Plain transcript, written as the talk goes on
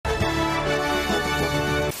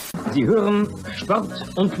Sie hören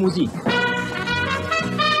Sport und Musik. Das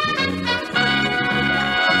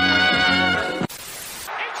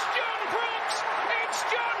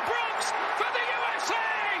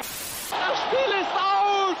Spiel ist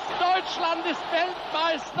aus! Deutschland ist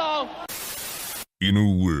Weltmeister! In a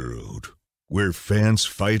world where fans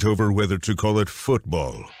fight over whether to call it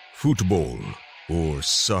football, or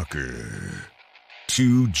soccer,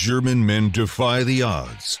 two German men defy the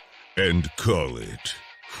odds and call it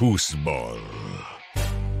Fußball.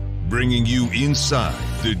 Bringing you inside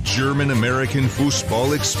the German-American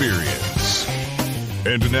football experience.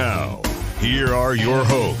 And now, here are your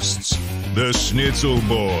hosts, the Schnitzel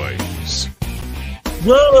Boys.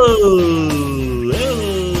 Whoa!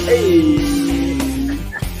 Hey!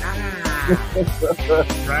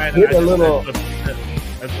 Right, Hit a little.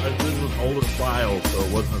 This was older file, so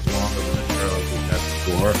it wasn't as long as an intro as we had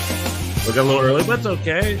before. We got a little early, but it's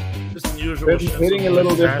okay. Just unusual. Hitting a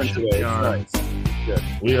little different today. Nice. Good.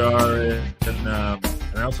 We are in, and I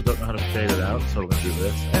also don't know how to fade it out, so we're going to do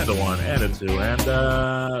this. And a one, and a two, and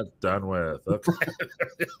done with. Okay.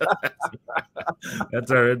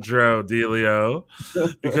 That's our intro, Delio.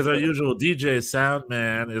 Because our usual DJ sound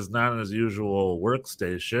man is not in his usual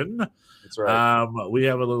workstation. That's right. We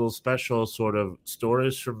have a little special sort of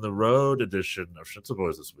stories from the road edition of Schnitzel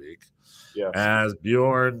Boys this week. Yes. As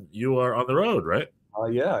Bjorn, you are on the road, right?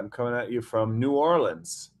 Yeah, I'm coming at you from New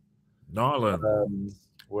Orleans. Where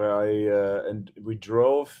we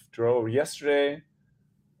drove yesterday.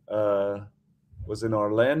 Was in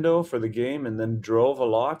Orlando for the game, and then drove a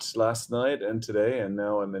lot last night and today, and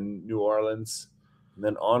now I'm in New Orleans, and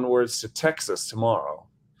then onwards to Texas tomorrow.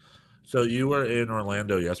 So you were in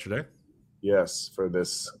Orlando yesterday? Yes, for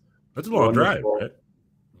this. That's a long drive, right?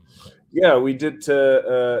 Yeah, we did.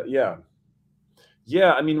 Yeah.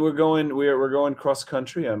 I mean, we're going cross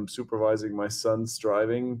country. I'm supervising my son's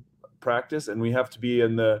driving practice, and we have to be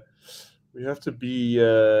at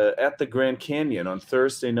the Grand Canyon on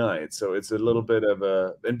Thursday night. So it's a little bit of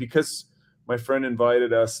and because my friend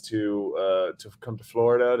invited us to come to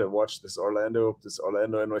Florida to watch this Orlando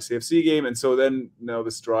NYCFC game, and so then now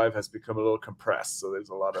this drive has become a little compressed. So there's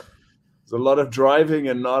a lot of driving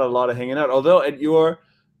and not a lot of hanging out. Although at your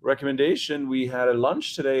recommendation, we had a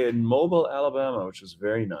lunch today in Mobile, Alabama, which was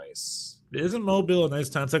very nice. Isn't Mobile a nice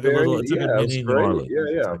town? It's like a mini New Orleans. Yeah.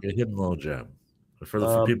 It's like a hidden little gem. For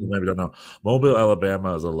people who maybe don't know, Mobile,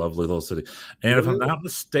 Alabama is a lovely little city. And if I'm not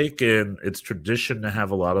mistaken, it's tradition to have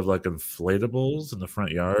a lot of like inflatables in the front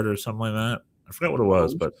yard or something like that. I forgot what it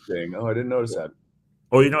was, but I didn't notice that.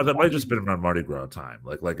 Oh, that might have just been around Mardi Gras time.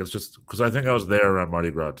 Like it's just because I think I was there around Mardi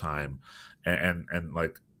Gras time, and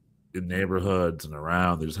like in neighborhoods and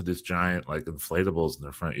around, they just had these giant like inflatables in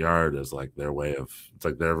their front yard as like their way of, it's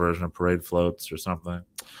like their version of parade floats or something.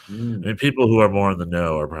 I mean, people who are more in the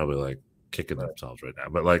know are probably like kicking themselves right now,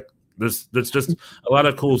 but like there's just a lot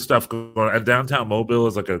of cool stuff going on. And downtown Mobile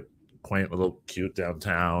is like a quaint little cute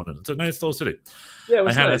downtown, and it's a nice little city. Yeah, it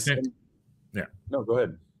was nice. Yeah. No, go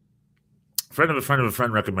ahead. A friend of a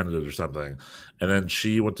friend recommended it or something, and then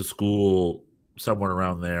she went to school somewhere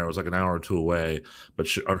around there. It was like an hour or two away, but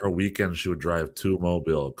on her weekend she would drive to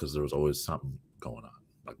Mobile because there was always something going on.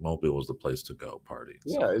 Like Mobile was the place to go party.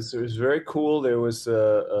 Yeah, it was very cool. There was it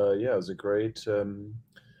was a great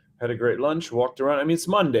had a great lunch, walked around. I mean, it's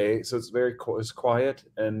Monday, so it's it's quiet,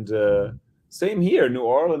 and same here. New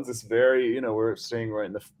Orleans is very, we're staying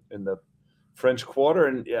right in the French Quarter,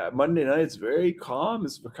 and yeah, Monday night it's very calm.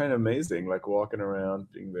 It's kind of amazing, like walking around,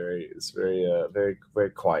 it's very very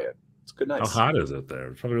quiet. It's good, nice. How hot is it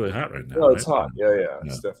there? It's probably really hot right now. No, it's hot. Yeah,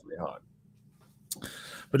 it's definitely hot.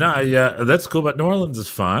 But no, that's cool. But New Orleans is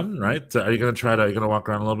fun, right? Are you going to walk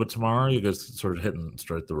around a little bit tomorrow? You guys sort of hitting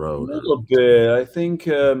straight the road? A little bit. I think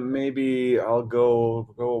maybe I'll go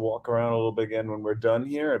walk around a little bit again when we're done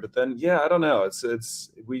here. But then, I don't know.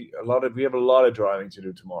 We have a lot of driving to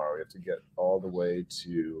do tomorrow. We have to get all the way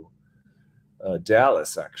to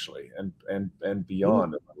Dallas actually, and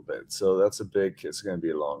beyond a little bit. So it's going to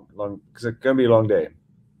be a long, because it's going to be a long day.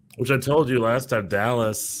 Which I told you last time,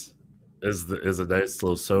 Dallas is a nice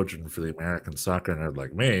little sojourn for the American soccer nerd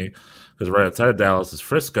like me, because right outside of Dallas is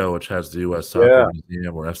Frisco, which has the U.S. Soccer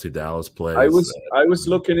Museum where FC Dallas plays. I was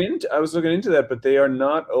looking into that, but they are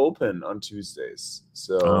not open on Tuesdays.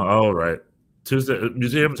 So right. Tuesday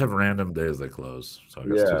museums have random days they close. So I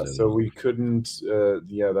guess so we couldn't.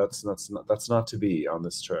 That's not to be on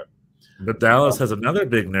this trip. But Dallas has another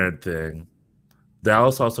big nerd thing.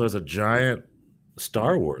 Dallas also has a giant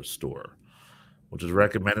Star Wars store, which was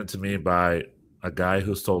recommended to me by a guy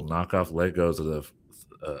who sold knockoff Legos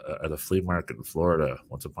at a flea market in Florida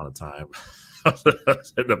once upon a time. I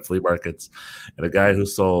was in the flea markets, and a guy who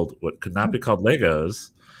sold what could not be called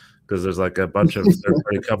Legos, because there's like a bunch of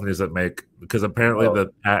third-party companies that make, because apparently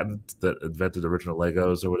the patent that invented original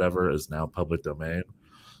Legos or whatever is now public domain.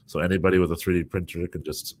 So anybody with a 3D printer can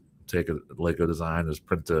just take a Lego design, just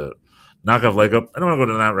print a knockoff Lego. I don't want to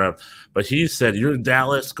go down that route, but he said, "You're in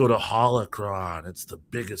Dallas, go to Holocron. It's the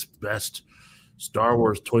biggest, best Star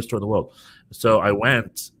Wars toy store in the world." So I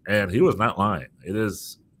went, and he was not lying. It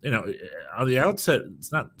is, on the outset,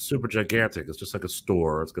 it's not super gigantic. It's just like a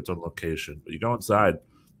store. It's got its own location. But you go inside,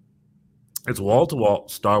 it's wall to wall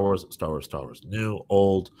Star Wars, new,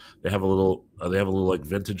 old. They have a little like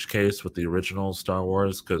vintage case with the original Star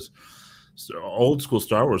Wars, because old school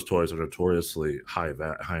Star Wars toys are notoriously high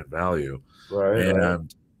in value, Right.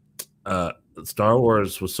 And Star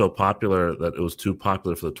Wars was so popular that it was too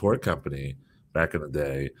popular for the toy company back in the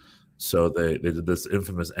day. So they did this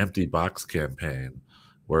infamous empty box campaign,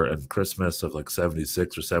 where in Christmas of like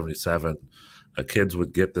 76 or 77, kids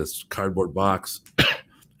would get this cardboard box,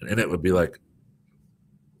 and in it would be like,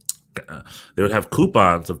 they would have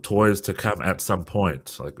coupons of toys to come at some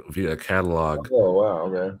point, like via a catalog. Oh wow!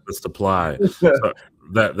 Okay. The supply. So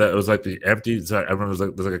that was like the empty. So I remember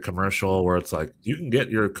there's like a commercial where it's like, you can get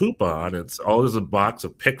your coupon. It's always a box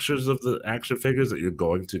of pictures of the action figures that you're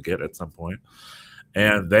going to get at some point,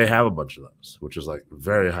 and they have a bunch of those, which is like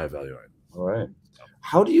very high value item. All right.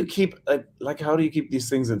 How do you keep how do you keep these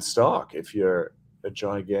things in stock if you're a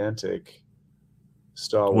gigantic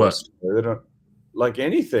Star Wars? They don't, like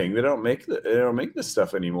anything. They don't make this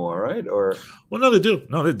stuff anymore, right? Or well, no, they do.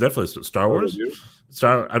 No, they definitely Star Wars. They do?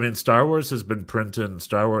 Star Wars has been printing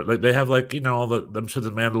Star Wars. Like they have like all the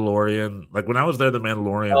Mandalorian. Like when I was there, the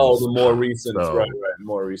Mandalorian. Oh, the more recent, right,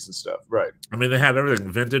 more recent stuff, right? I mean, they have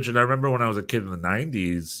everything vintage. And I remember when I was a kid in the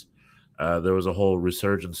 '90s, there was a whole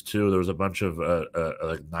resurgence too. There was a bunch of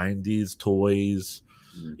like '90s toys.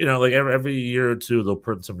 Like every year or two, they'll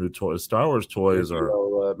print some new toys. Star Wars toys are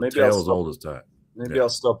tales old as time. Maybe I'll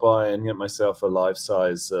stop by and get myself a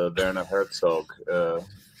life-size Werner Herzog. The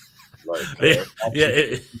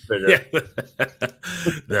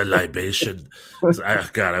libation.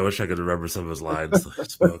 God, I wish I could remember some of his lines.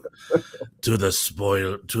 To the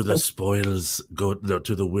spoils, go. No,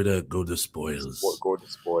 to the winner, go the spoils. Go the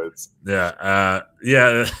spoils. Yeah.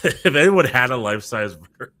 If anyone had a life-size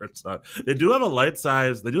Herzog, they do have a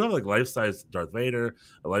life-size. They do have like life-size Darth Vader,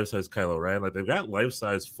 a life-size Kylo Ren. Like they've got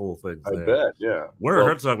life-size full things. I bet. Yeah. Werner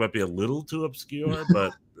Herzog might be a little too obscure,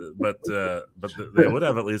 but they would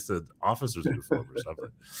have at least an officer's uniform or something.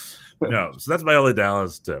 No, so that's my only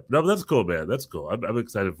Dallas tip. No, but that's cool, man. That's cool. I'm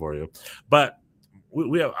excited for you. But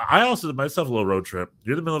I also did myself a little road trip.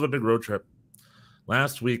 You're in the middle of a big road trip.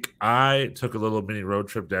 Last week, I took a little mini road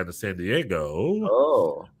trip down to San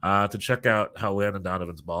Diego to check out how Landon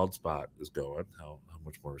Donovan's bald spot is going, how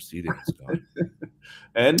much more receding it's going.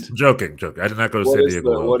 And joking. I did not go to San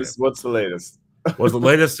Diego. What's the latest? Well, the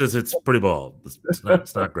latest is it's pretty bald. It's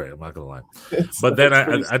not great. I'm not gonna lie. But then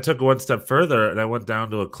I took one step further and I went down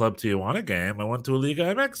to a Club Tijuana game. I went to a Liga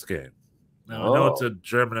MX game. Now I know it's a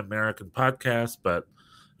German American podcast, but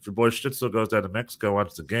if your boy Stitzel goes down to Mexico and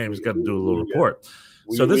watches the game, he's got to do a little report.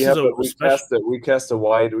 We cast a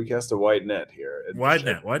wide net here. Wide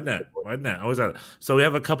net. Always at it. So we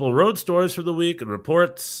have a couple road stories for the week and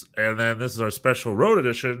reports, and then this is our special road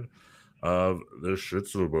edition of the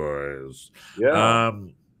Schitzel Boys. Yeah.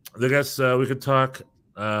 I guess we could talk.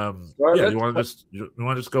 You want to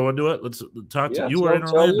just go into it? Let's talk. You were in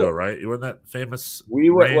Orlando, right? You were in that famous. We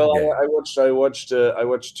were. Well, I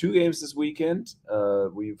watched 2 games this weekend.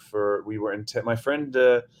 We were in. My friend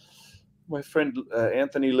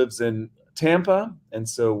Anthony lives in Tampa, and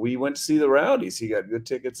so we went to see the Rowdies. He got good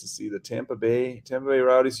tickets to see the Tampa Bay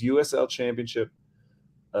Rowdies USL Championship.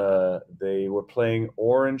 They were playing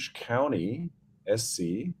Orange County SC,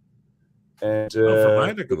 and from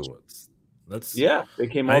my neck of the woods. They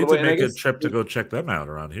came all I the need way. to make a trip to go check them out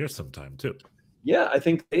around here sometime too. Yeah, I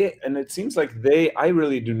think and it seems like I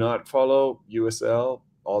really do not follow USL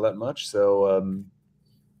all that much. So,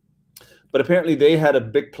 but apparently they had a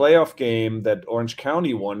big playoff game that Orange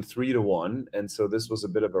County won 3-1, and so this was a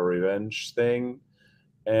bit of a revenge thing,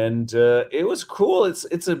 and it was cool.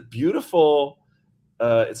 It's a beautiful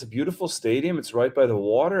stadium. It's right by the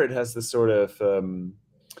water. It has this sort of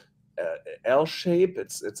L shape.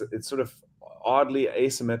 It's sort of oddly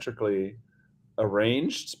asymmetrically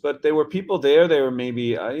arranged, but there were people there. There were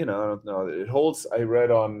maybe I don't know. It holds. I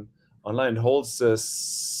read online. It holds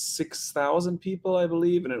 6,000 people, I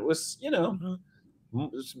believe, and it was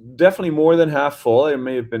definitely more than half full. There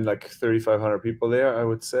may have been like 3,500 people there, I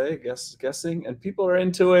would say, guessing, and people are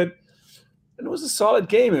into it. And it was a solid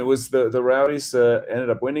game. It was the Rowdies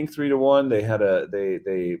ended up winning 3-1.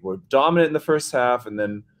 They were dominant in the first half, and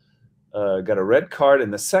then got a red card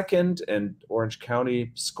in the second, and Orange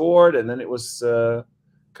County scored, and then it was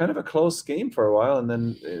kind of a close game for a while, and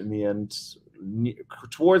then in the end,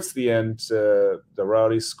 towards the end, the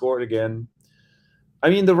Rowdies scored again.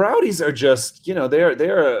 I mean, the Rowdies are just,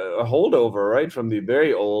 they're a holdover, right, from the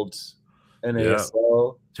very old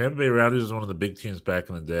NASL. Tampa Bay Rowdies was one of the big teams back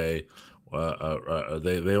in the day.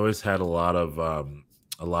 They always had a lot of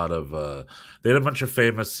they had a bunch of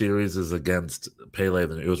famous series against Pele.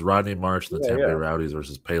 It was Rodney Marsh and the Tampa Bay Rowdies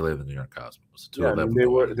versus Pele and the New York Cosmos. They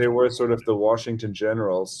were sort of the Washington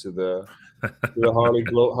Generals to the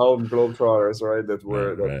Harlem Globetrotters, right? That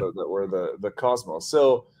were the Cosmos.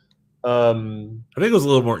 So I think it was a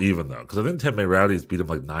little more even though, because I think Tampa Bay Rowdies beat them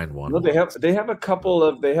like 9-1. No, they have a couple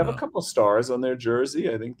of stars on their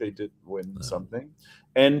jersey. I think they did win something.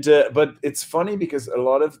 And but it's funny because a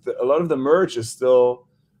lot of the merch is still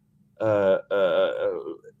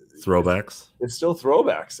throwbacks. It's still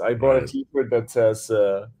throwbacks. I bought a T-shirt that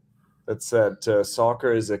said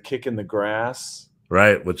 "Soccer is a kick in the grass."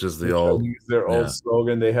 Right, which is their old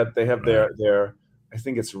slogan. They have their I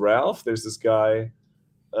think it's Ralph. There's this guy,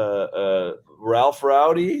 Ralph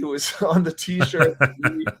Rowdy, who is on the T-shirt.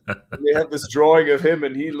 They have this drawing of him,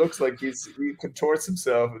 and he looks like he contorts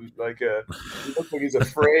himself, and he looks like he's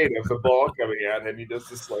afraid of the ball coming at him. He does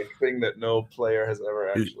this thing that no player has ever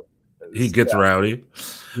actually. He gets rowdy,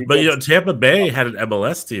 Tampa Bay had an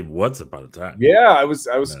MLS team once upon a time. Yeah, I was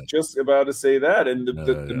just about to say that, and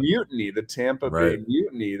the mutiny, the Tampa Bay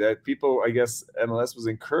mutiny, that people, I guess, MLS was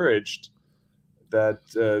encouraged that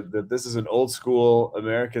this is an old school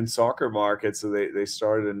American soccer market, so they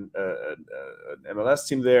started an MLS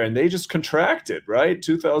team there, and they just contracted, right?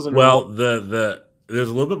 2000. Well, there's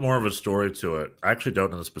a little bit more of a story to it. I actually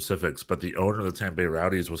don't know the specifics, but the owner of the Tampa Bay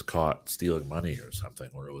Rowdies was caught stealing money or something,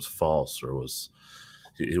 or it was false, or it was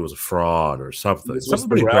a fraud or something.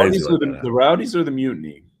 The Rowdies or the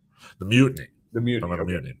Mutiny? The Mutiny. The Mutiny. Okay.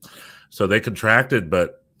 Mutiny. So they contracted,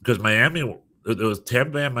 but because Miami, it was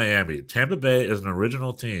Tampa Bay and Miami. Tampa Bay is an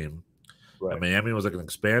original team, and Miami was like an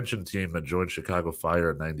expansion team that joined Chicago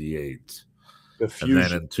Fire in '98. The Fusion. And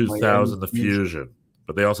then in 2000, the Fusion.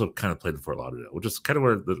 But they also kind of played in Fort Lauderdale, which is kind of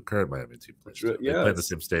where the current Miami team plays. They play in the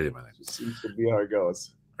same stadium, I think. It seems to be how it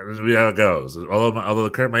goes. Although the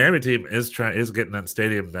current Miami team is getting that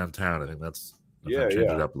stadium downtown, I think that's change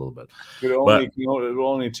it up a little bit. It will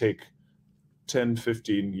only take 10,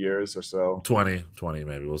 15 years or so. 20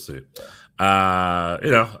 maybe. We'll see. I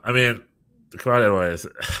mean, come on, anyways.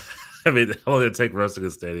 I mean, how long did it take for us to get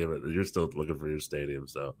a stadium? You're still looking for your stadium.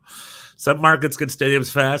 So some markets get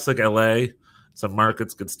stadiums fast, like LA. Some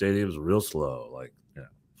markets get stadiums real slow, like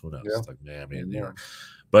who knows, like Miami and New York.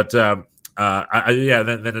 But then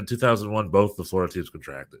in 2001, both the Florida teams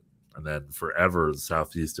contracted, and then forever the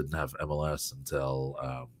Southeast didn't have MLS until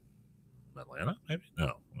Atlanta, maybe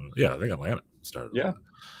I think Atlanta started. Yeah,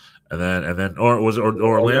 and then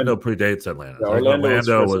Orlando predates Atlanta. Yeah,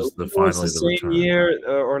 Orlando was the same return. Year.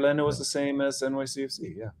 Orlando was the same as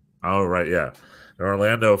NYCFC. Yeah. Oh right, yeah.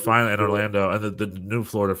 Orlando and the new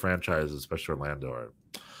Florida franchises, especially Orlando,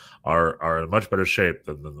 are in much better shape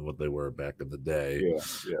than what they were back in the day.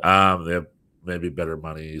 Yeah. They have maybe better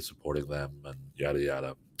money supporting them and yada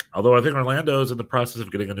yada. Although I think Orlando is in the process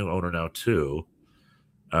of getting a new owner now too.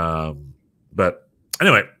 But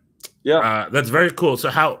anyway, that's very cool.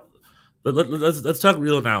 So let's talk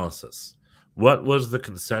real analysis. What was the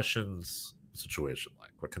concessions situation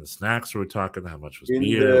like? What kind of snacks were we talking? How much was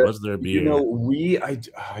beer? Was there beer? I'm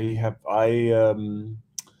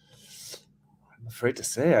afraid to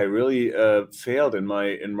say I really failed in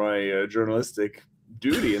my journalistic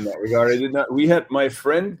duty in that regard. I did not. My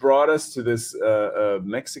friend brought us to this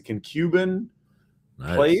Mexican Cuban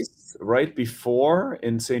place right before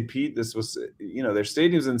in St. Pete. This was their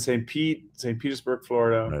stadium's in St. Petersburg,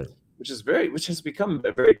 Florida, which has become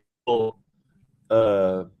a very cool.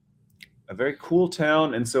 A very cool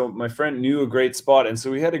town, and so my friend knew a great spot, and so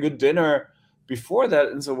we had a good dinner before that.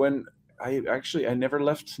 And so when I never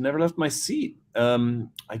left my seat.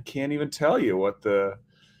 I can't even tell you what the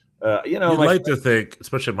you'd like to think,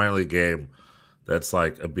 especially a minor league game, that's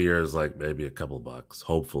like a beer is like maybe a couple bucks.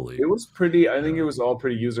 Hopefully, it was pretty. I think it was all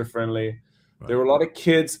pretty user friendly. Right. There were a lot of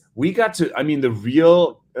kids. We got to. I mean, the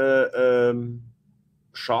real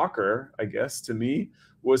shocker, I guess, to me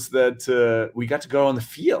was that we got to go on the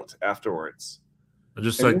field afterwards.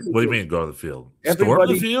 Just like, what do you mean go on the field? Storm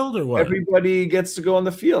the field or what? Everybody gets to go on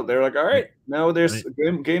the field. They're like, all right, now there's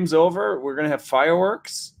game's over. We're going to have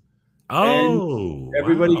fireworks. Oh,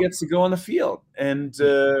 everybody wow. gets to go on the field. And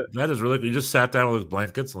That is really good. You just sat down with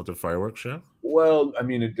blankets and let the fireworks show? well, I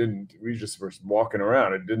mean, it didn't. We just were walking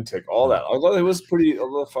around. It didn't take all Yeah. that. Although it was pretty.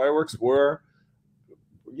 Although the fireworks were,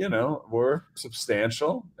 were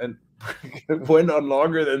substantial and went on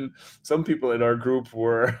longer than some people in our group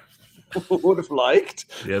would have liked.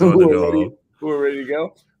 You guys wanted to go home? Who were ready to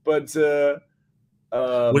go. But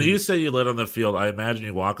When you say you lit on the field, I imagine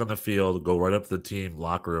you walk on the field, go right up to the team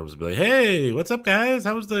locker rooms, and be like, "Hey, what's up, guys?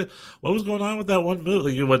 What was going on with that one move?"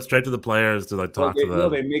 Like you went straight to the players to like talk to them. No,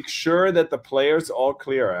 they make sure that the players all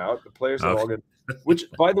clear out. The players are all good. Which,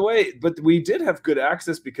 by the way, but we did have good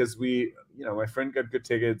access because my friend got good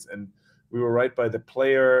tickets, and we were right by the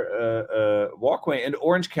player walkway. And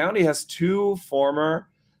Orange County has 2 former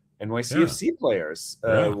NYCFC players.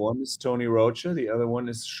 One is Tony Rocha, the other one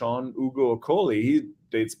is Sean Ugo Okoli. He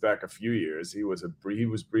dates back a few years. He was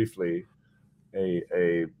briefly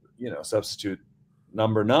a substitute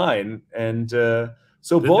number 9, and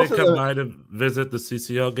so Did both they of come them by to visit the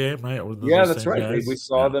CCL game, right? Yeah, that's right. We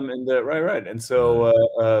saw them in the right, and so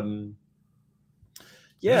and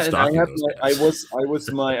I had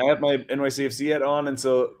my NYCFC hat on, and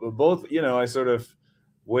so both, I sort of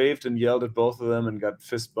waved and yelled at both of them and got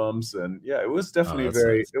fist bumps, and it was definitely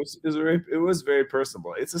it was very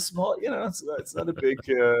personable. It's a small, it's not a big.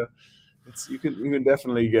 You can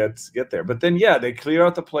definitely get there, but then they clear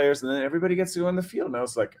out the players, and then everybody gets to go on the field. And I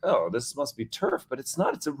was like, oh, this must be turf, but it's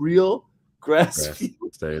not. It's a real grass field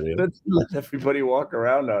that let everybody walk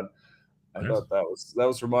around on. I thought that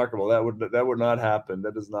was remarkable. That would not happen.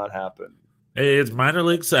 That does not happen. Hey, it's minor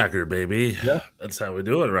league soccer, baby. Yeah, that's how we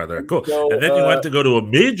do it, rather. Cool. So, and then you went to go to a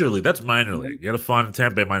major league. That's minor league. You had a fun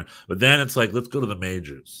Tampa minor, but then it's like, let's go to the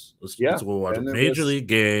majors. Let's go watch a major league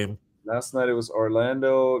game. Last night it was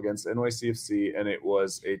Orlando against NYCFC, and it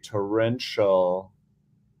was a torrential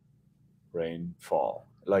rainfall.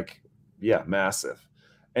 Massive.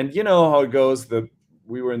 And you know how it goes.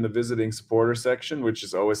 We were in the visiting supporter section, which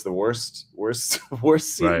is always the worst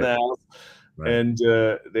seat in the house. Right. And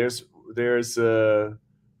there's a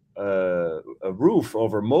roof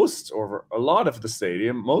over a lot of the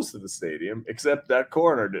stadium, most of the stadium, except that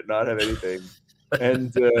corner did not have anything.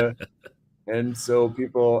 And so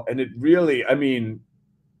people, and it really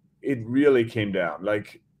came down.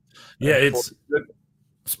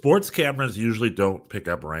 Sports cameras usually don't pick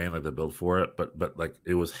up rain, like they're built for it, but like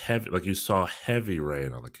it was heavy, like you saw heavy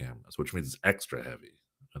rain on the cameras, which means it's extra heavy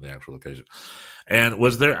on the actual location. And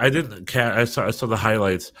was there? I saw the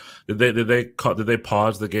highlights. Did they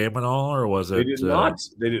pause the game at all, or was it? They did not.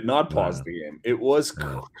 They did not pause the game. It was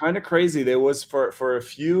kind of crazy. There was for a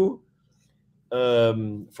few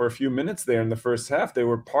minutes there in the first half, there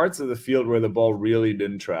were parts of the field where the ball really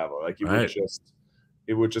didn't travel. Like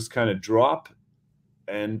it would just kind of drop,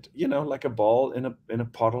 and like a ball in a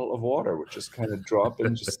puddle of water would just kind of drop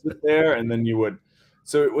and just sit there, and then you would.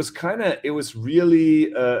 So it was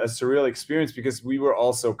really a surreal experience, because we were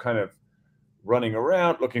also kind of running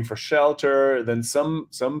around looking for shelter. Then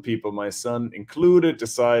some people, my son included,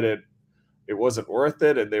 decided it wasn't worth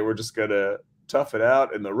it, and they were just gonna tough it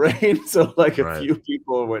out in the rain. So a few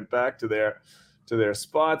people went back to their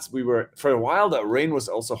spots. We were, for a while, that rain was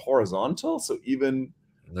also horizontal, so even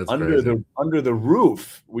under the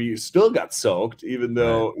roof we still got soaked, even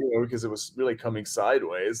though because it was really coming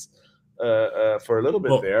sideways for a little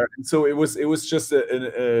bit there. And so it was just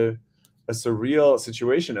a surreal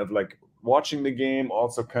situation of watching the game,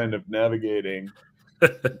 also kind of navigating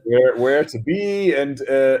where to be. And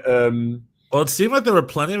well, it seemed like there were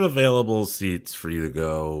plenty of available seats for you to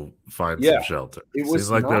go find some shelter. It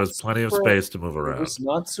seems like there was plenty of space to move around. It was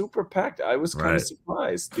not super packed. I was kind of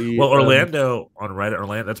surprised. Orlando,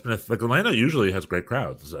 that's been Orlando usually has great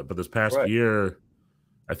crowds, but this past year,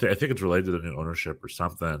 I think it's related to the new ownership or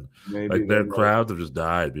something. Maybe their crowds have just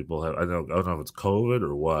died. People have I don't know if it's COVID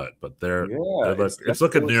or what, but it's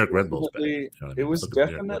looking New York Red Bulls. It was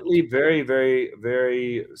definitely very, very,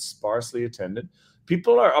 very sparsely attended.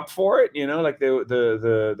 People are up for it,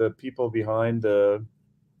 the people behind the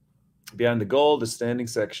goal, the standing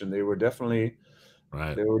section. They were definitely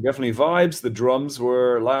vibes. The drums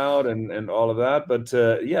were loud and all of that, but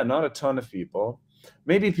not a ton of people.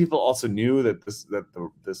 Maybe people also knew that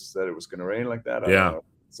it was going to rain like that. I don't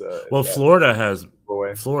know.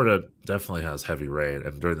 Florida definitely has heavy rain,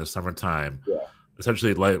 and during the summertime,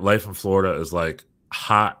 essentially life in Florida is like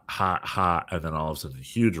hot, and then all of a sudden a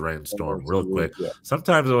huge rainstorm real quick.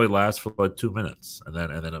 Sometimes it only lasts for 2 minutes, and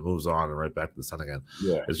then it moves on and right back to the sun again.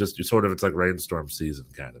 It's just it's like rainstorm season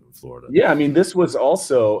kind of in Florida. This was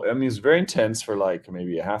also, it was very intense for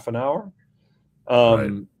maybe a half an hour.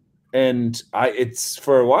 And it's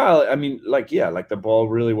for a while, I mean, like the ball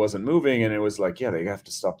really wasn't moving, and it was like, they have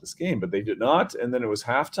to stop this game, but they did not. And then it was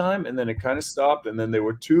halftime, and then it kind of stopped, and then there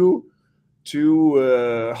were two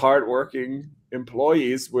hardworking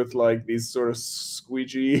employees with like these sort of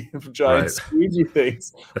giant squeegee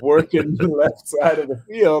things working the left side of the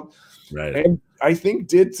field, and I think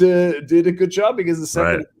did a good job, because the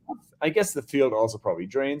second, I guess the field also probably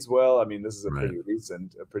drains well. I mean, this is a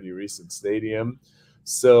pretty recent stadium.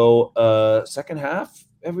 So second half,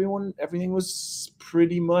 everything was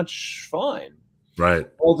pretty much fine. Right.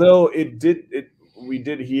 Although we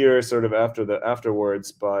did hear sort of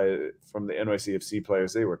afterwards from the NYCFC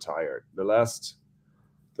players, they were tired. They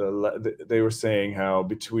were saying how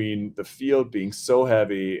between the field being so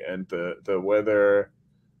heavy and the weather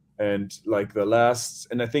and like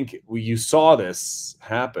and I think you saw this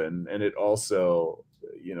happen, and it also,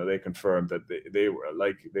 they confirmed that they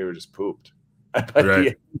were just pooped.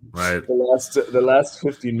 Right. The last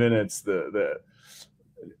 15 minutes,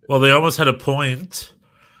 well, they almost had a point.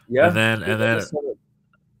 Yeah. And then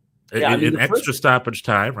in extra stoppage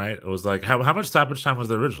time, right? It was like, how much stoppage time was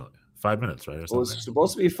there originally? 5 minutes, right? Or something? It was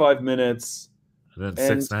supposed to be 5 minutes. And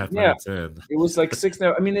then 6.5 minutes in. It was like 6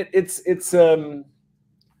 now. I mean, it's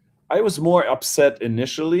I was more upset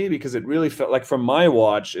initially, because it really felt like, from my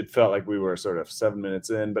watch, it felt like we were sort of 7 minutes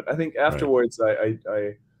in. But I think afterwards, I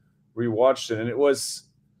rewatched it, and it was,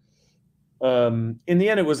 in the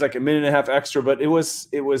end, it was like a minute and a half extra. But it was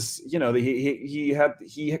he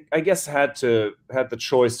I guess had the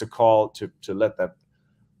choice to let that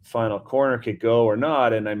final corner kick go or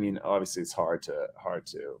not. And I mean, obviously, it's hard to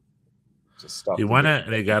stop. He won it,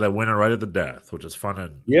 and he got a winner right at the death, which is fun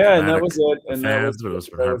and and that was it. And that was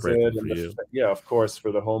heartbreaking for you. Of course,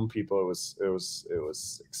 for the home people, it was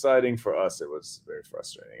exciting. For us, it was very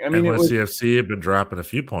frustrating. I mean, CFC had been dropping a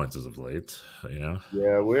few points as of late. Yeah,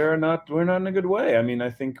 we're not in a good way. I mean, I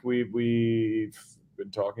think we've been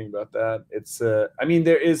talking about that. It's I mean,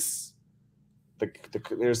 there is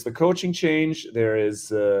there's the coaching change. There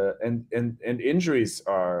is and injuries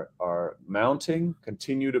are mounting,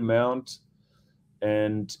 continue to mount.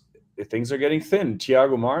 And things are getting thin.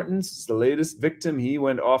 Thiago Martins is the latest victim. He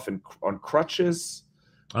went off on crutches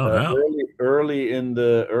early in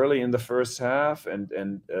the first half,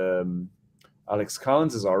 and Alex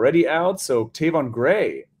Collins is already out. So Tavon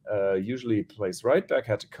Gray, usually plays right back,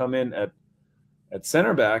 had to come in at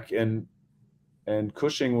center back, and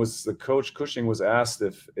Cushing was asked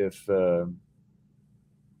if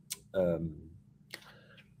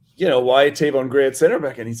why Tavon Gray at center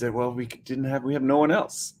back, and he said, "Well, we have no one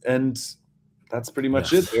else," and that's pretty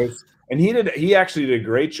much it. And he actually did a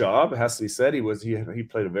great job. It has to be said. He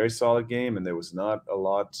played a very solid game, and there was not a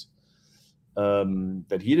lot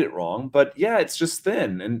that he did wrong. But yeah, it's just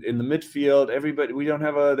thin, and in the midfield,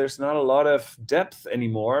 there's not a lot of depth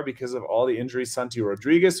anymore because of all the injuries. Santi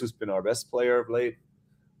Rodriguez, who's been our best player of late,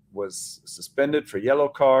 was suspended for yellow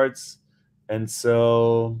cards, and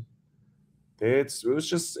so it was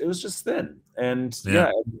just thin. And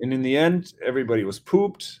and in the end, everybody was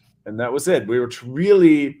pooped, and that was it. We were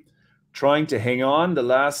really trying to hang on.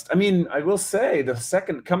 I will say,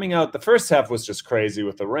 the first half was just crazy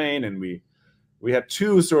with the rain, and we had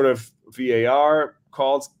two sort of VAR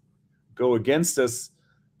calls go against us.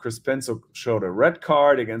 Chris Penso showed a red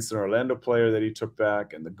card against an Orlando player that he took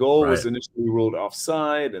back, and the goal was initially ruled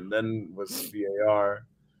offside, and then was VAR.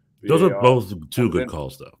 Those are both two good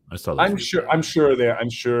calls, though. I saw that. I'm sure they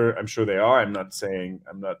are. I'm not saying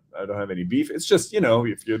I don't have any beef. It's just,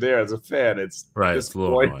 if you're there as a fan, it's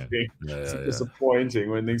disappointing. It's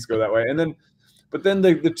disappointing when things go that way. But then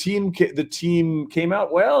the team came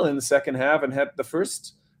out well in the second half and had the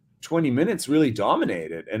first 20 minutes really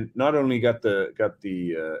dominated, and not only got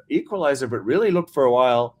the equalizer, but really looked for a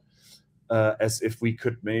while as if we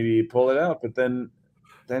could maybe pull it out. But then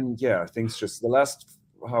things just, the last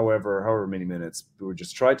however many minutes, we were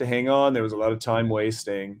just tried to hang on. There was a lot of time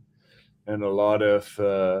wasting and a lot of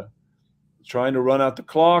trying to run out the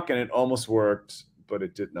clock, and it almost worked, but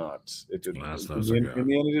it did not. It didn't. In the end,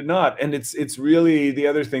 it did not. And it's really the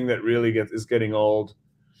other thing that really is getting old,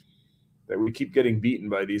 that we keep getting beaten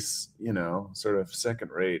by these, sort of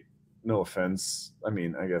second rate. No offense. I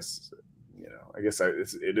mean, I guess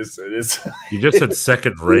it is. You just said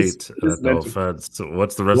second rate. No offense. So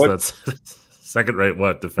what's the rest of that? Second rate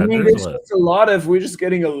what? Defenders? I mean, there's just a lot of we're just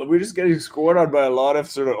getting scored on by a lot of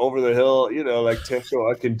sort of over the hill, like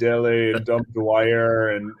Tefo Akindele and Dump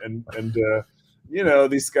Dwyer and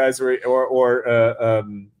these guys or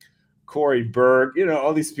Corey Berg,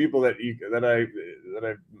 all these people that I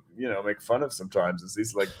make fun of sometimes as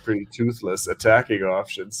these like pretty toothless attacking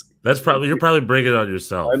options. That's probably you're probably bringing it on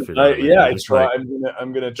yourself. I'm gonna They try.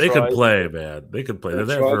 can play, man. They can play. They're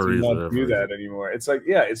there Try for a to reason. not do that anymore. It's like,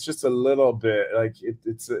 yeah, it's just a little bit like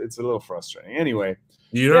it's a little frustrating. Anyway,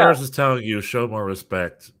 The universe is telling you show more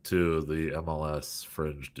respect to the MLS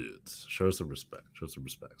fringe dudes. Show some respect. Show some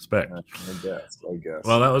respect. Respect. I guess.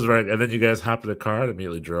 Well, that was right. And then you guys hopped in a car and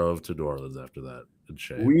immediately drove to New Orleans after that. In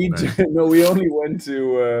shame. We only went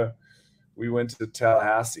to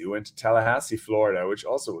Tallahassee. We went to Tallahassee, Florida, which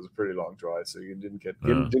also was a pretty long drive. So you didn't get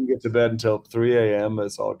to bed until 3 a.m.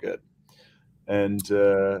 It's all good. And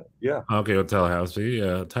yeah. Okay, well,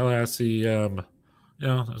 Tallahassee. Tallahassee,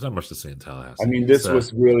 there's not much to see in Tallahassee. I mean, this was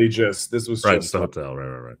just the hotel,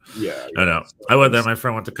 right. Yeah. I know. So I went there. My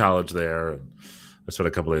friend went to college there, and I spent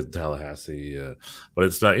a couple days in Tallahassee. But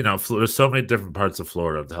it's not, there's so many different parts of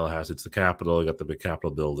Florida. Tallahassee, it's the capital. You got the big Capitol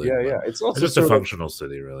building. Yeah. It's also just a functional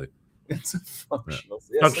city, really. It's a functional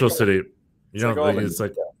city. It's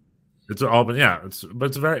Albany. Yeah, it's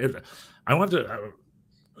very. I went to.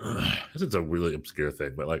 This is a really obscure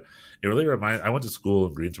thing, but like it really reminds. I went to school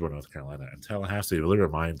in Greensboro, North Carolina, and Tallahassee really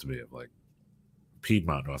reminds me of like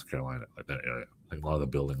Piedmont, North Carolina, like that area. Like a lot of the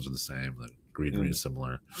buildings are the same, the greenery is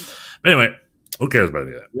similar. But anyway, who cares about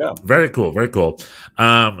that? Yeah, very cool, very cool. So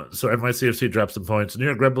NYCFC dropped some points. New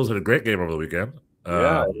York Red Bulls had a great game over the weekend.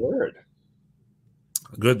 I heard.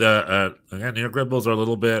 Good. Again, New York Red Bulls are a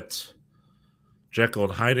little bit Jekyll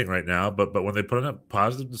and hiding right now, but when they put in a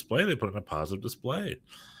positive display, they put in a positive display.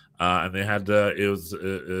 And they had it's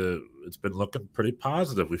been looking pretty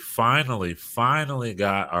positive. We finally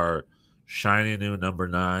got our shiny new number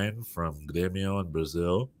 9 from Grêmio in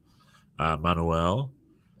Brazil, Manuel,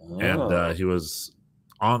 and he was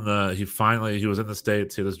he was in the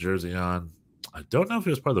States. He had his jersey on. I don't know if he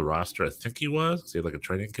was part of the roster. I think he was. He had like a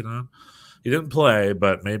training kit on. He didn't play,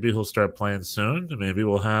 but maybe he'll start playing soon, and maybe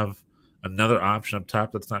we'll have another option up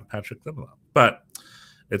top that's not Patrick Limelo. But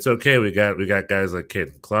it's okay. We got guys like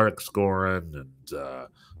Caden Clark scoring, and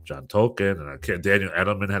John Tolkien, and our kid Daniel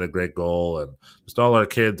Edelman had a great goal, and just all our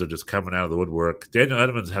kids are just coming out of the woodwork. Daniel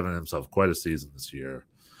Edelman's having himself quite a season this year,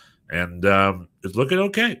 and it's looking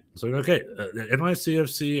okay. It's looking okay.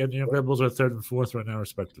 NYCFC and New York Red Bulls are 3rd and 4th right now,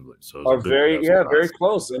 respectively. So are very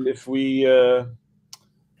close. And if we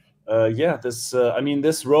this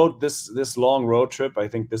long road trip, I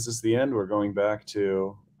think this is the end. We're going back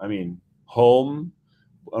to home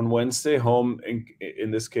on Wednesday, home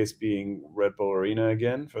in this case being Red Bull Arena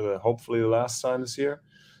again for hopefully the last time this year.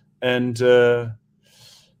 And this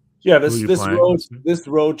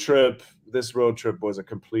road trip was a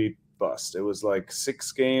complete bust. It was like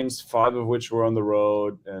 6 games, 5 of which were on the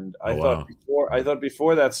road, and I thought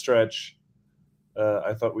before that stretch,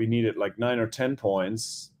 I thought we needed like 9 or 10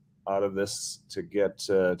 points out of this to get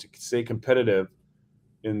to stay competitive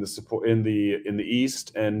in the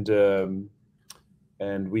East, and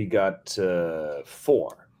we got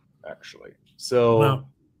 4 actually. So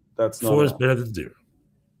that's not 4 is better than 0.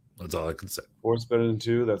 That's all I can say. 4 is better than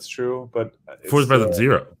 2. That's true, but 4 is better than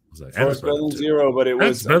 0. 4 is better than 0, but it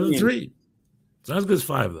was better than 3. It's not as good as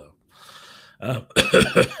 5 though. And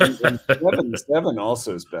 7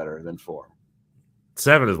 also is better than 4.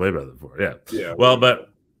 7 is way better than 4. Yeah. Yeah. Well, but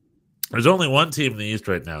there's only one team in the East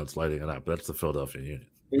right now that's lighting it up. That's the Philadelphia Union.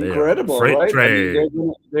 Incredible, right? Trade.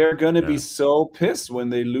 They're going to be so pissed when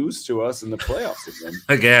they lose to us in the playoffs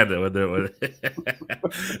again.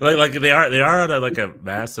 like they are on a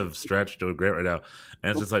massive stretch, doing great right now,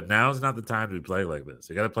 and it's just like now is not the time to be playing like this.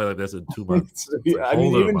 You got to play like this in 2 months.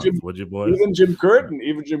 Would you boys? Even Jim Curtin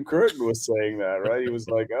was saying that, right? He was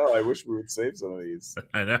like, "Oh, I wish we would save some of these."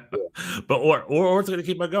 I know, but or it's going to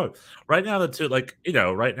keep on going. Right now, the two,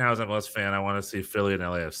 right now as an MLS fan, I want to see Philly and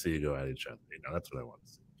LAFC go at each other. That's what I want to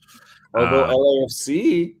see. Although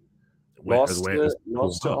LAFC lost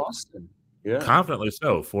to Austin. Yeah. Confidently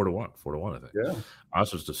so, 4-1. 4-1, I think. Yeah.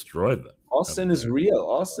 Austin's destroyed them. Austin is real.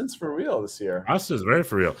 Austin's for real this year. Austin's very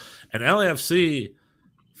for real. And LAFC,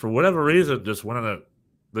 for whatever reason,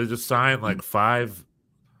 they just signed like 5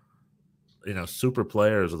 super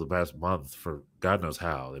players of the past month for God knows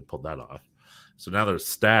how. They pulled that off. So now they're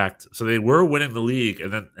stacked. So they were winning the league,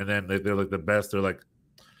 and then they're like the best. They're like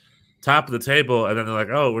top of the table, and then they're like,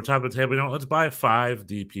 "Oh, we're top of the table. Let's buy 5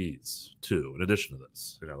 DPs too, in addition to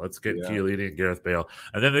this. Let's get Chiellini and Gareth Bale."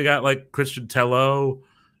 And then they got like Christian Tello,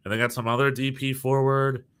 and they got some other DP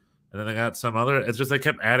forward, and then they got some other. It's just they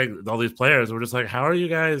kept adding all these players. And we're just like, "How are you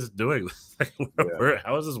guys doing?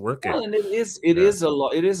 How is this working?" Well, and it is a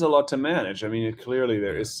lot. It is a lot to manage. I mean, clearly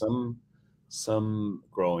there is some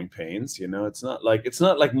growing pains. It's not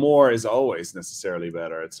like more is always necessarily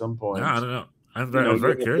better. At some point, no, I don't know. I was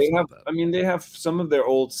very curious about that. I mean, they have some of their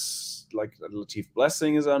like Latif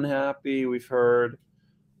Blessing is unhappy. We've heard,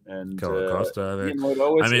 and Kellen Costa, I think.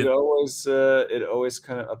 it always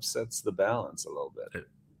kind of upsets the balance a little bit.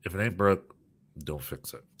 If it ain't broke, don't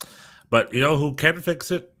fix it. But you know who can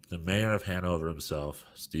fix it? The mayor of Hanover himself,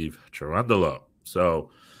 Steve Cherundolo.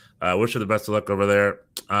 So I wish you the best of luck over there.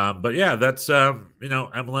 But yeah, that's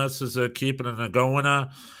MLS is keeping it going.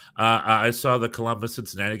 I saw the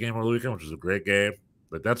Columbus-Cincinnati game over the weekend, which was a great game.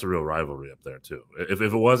 Like that's a real rivalry up there too. If it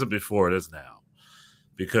wasn't before, it is now.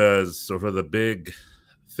 Because for the big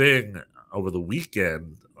thing over the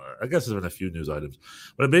weekend, I guess there's been a few news items,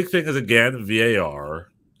 but a big thing is again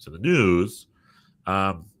VAR. It's in the news.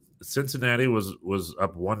 Cincinnati was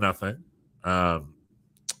up 1-0 on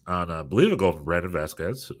I believe a goal from Brandon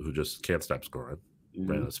Vasquez, who just can't stop scoring.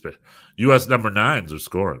 U.S. number 9s are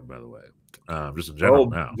scoring, by the way, just in general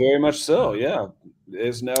now. Very much so, yeah.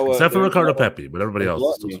 There's now except for Ricardo Pepi, but everybody else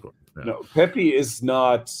is still scoring. Yeah. No, Pepi is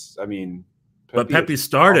not. I mean, but Pepi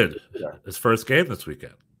started his first game this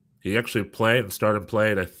weekend. He actually played and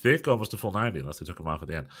played, I think, almost a full 90, unless they took him off at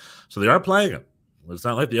the end. So they are playing him. It's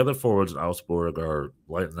not like the other forwards in Augsburg are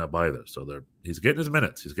lighting up either. So he's getting his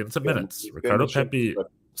minutes. He's getting some minutes. Ricardo Pepi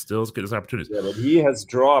still is getting his opportunities. Yeah, but he has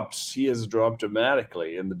dropped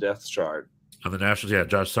dramatically in the depth chart. On the Nationals,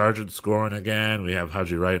 Josh Sargent scoring again. We have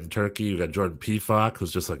Haji Wright in Turkey. We got Jordan Pefok,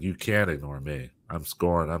 who's just like, you can't ignore me. I'm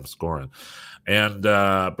scoring. And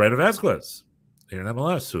Brandon Vasquez here in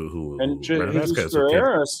MLS, who Brandon Vasquez.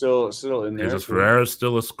 Ferreira is still in there. Jesus Ferreira is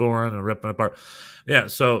still scoring and ripping apart. Yeah,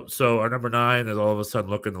 so our number 9 is all of a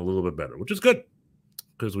sudden looking a little bit better, which is good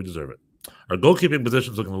because we deserve it. Our goalkeeping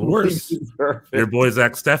position is looking a little worse. Your boy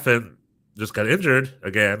Zach Stefan just got injured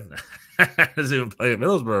again. Doesn't even play at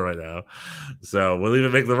Middlesbrough right now, so we'll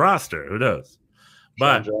even make the roster. Who knows?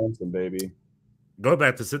 But Sean Johnson, baby. Going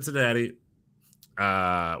back to Cincinnati,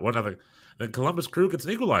 1-0. Then Columbus Crew gets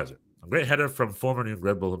an equalizer. A great header from former New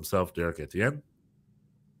Red Bull himself, Derek Etienne,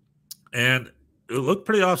 and it looked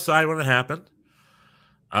pretty offside when it happened.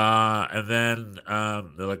 And then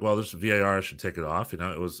they're like, well, this VAR should take it off. It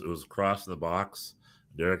was crossing the box.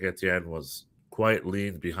 Derek Etienne was quite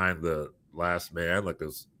leaned behind the last man. Like it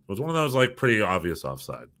was one of those like pretty obvious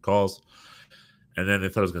offside calls. And then they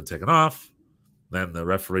thought it was going to take it off. Then the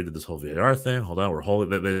referee did this whole VAR thing. Hold on, we're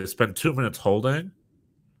holding. They spent 2 minutes holding.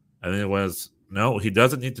 And then it was, no, he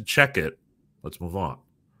doesn't need to check it. Let's move on.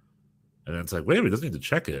 And then it's like, wait, he doesn't need to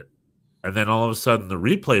check it. And then all of a sudden the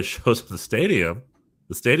replay shows in the stadium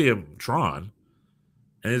Tron,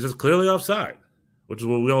 and he's just clearly offside, which is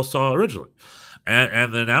what we all saw originally.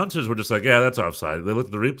 And the announcers were just like, yeah, that's offside. They looked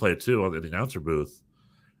at the replay too in the announcer booth,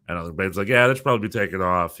 and everybody's like, yeah, that should probably be taken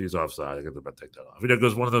off. He's offside. I get them to take that off. It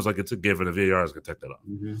goes one of those like it's a given. A VAR is going to take that off.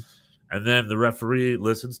 Mm-hmm. And then the referee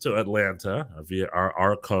listens to Atlanta,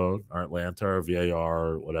 our code, our Atlanta, our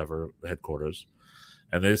VAR, whatever headquarters,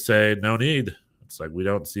 and they say no need. It's like we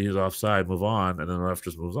don't see he's offside. Move on, and then the ref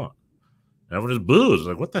just moves on. Everyone just boos.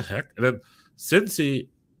 Like, what the heck? And then Cincy,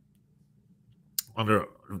 under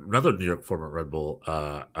another New York former Red Bull,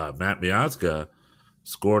 Matt Miazga,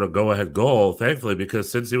 scored a go-ahead goal, thankfully,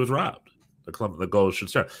 because Cincy was robbed. The goal should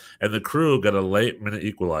start. And the Crew got a late-minute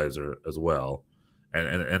equalizer as well, and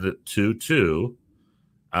ended 2-2.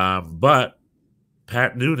 But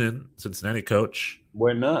Pat Noonan, Cincinnati coach,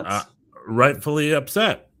 went nuts. Rightfully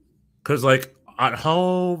upset. Because, like, at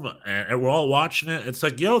home, and we're all watching it. It's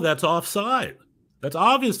like, yo, that's offside. That's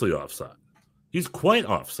obviously offside. He's quite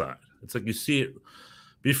offside. It's like you see it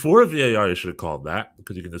before VAR. You should have called that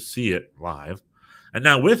because you can just see it live. And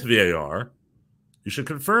now with VAR, you should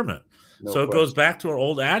confirm it. So it goes back to our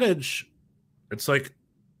old adage. It's like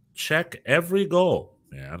check every goal,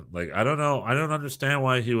 man. Like I don't know. I don't understand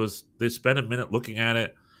why they spent a minute looking at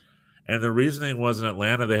it. And the reasoning was in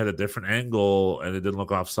Atlanta, they had a different angle and it didn't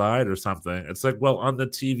look offside or something. It's like, well, on the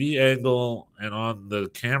TV angle and on the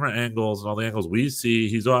camera angles and all the angles we see,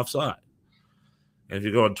 he's offside. And if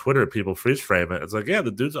you go on Twitter, people freeze frame it. It's like, yeah,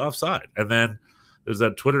 the dude's offside. And then there's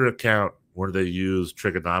that Twitter account where they use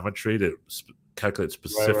trigonometry to calculate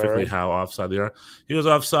specifically how offside they are. He was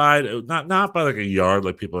offside, not by like a yard,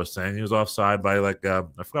 like people are saying. He was offside by like I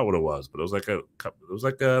forgot what it was, but it was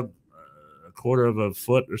like a quarter of a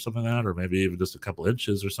foot or something like that, or maybe even just a couple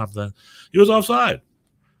inches or something. He was offside.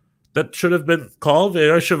 That should have been called.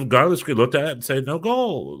 They should have gone to the screen, looked at it, and say no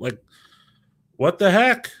goal. Like, what the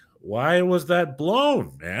heck? Why was that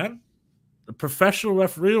blown, man? The professional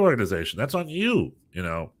referee organization. That's on you,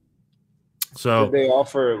 So did they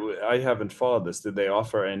offer? I haven't followed this. Did they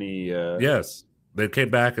offer any? Yes, they came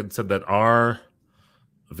back and said that our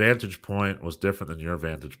vantage point was different than your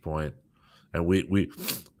vantage point. and we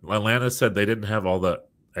Atlanta said they didn't have all the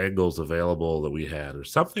angles available that we had, or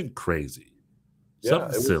something crazy,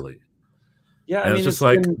 something silly. Yeah, And it's just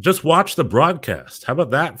just watch the broadcast. How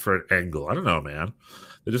about that for an angle? I don't know, man.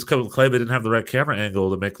 They just claim they didn't have the right camera angle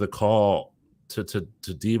to make the call to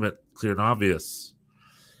deem it clear and obvious.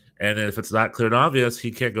 And if it's not clear and obvious,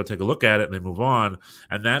 he can't go take a look at it and they move on.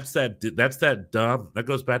 And that's that dumb. That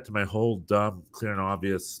goes back to my whole dumb, clear and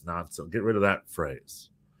obvious nonsense. Get rid of that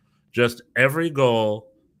phrase. Just every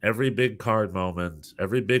goal, every big card moment,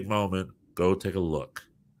 every big moment, go take a look.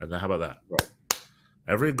 And then how about that? Right.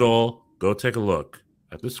 Every goal, go take a look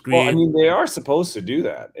at the screen. Well, I mean, they are supposed to do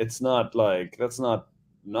that. It's not like that's not.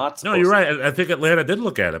 No, you're right. I think Atlanta did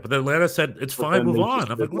look at it, but then Atlanta said it's fine. Move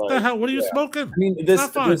on. I'm like, what the hell? What are you smoking? I mean,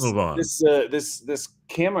 move on. This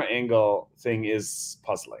camera angle thing is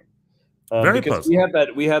puzzling. Very because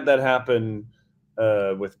puzzling. We had that happen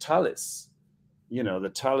with Tallis. You know, the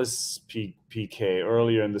Tallis PK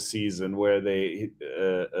earlier in the season where they,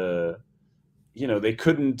 they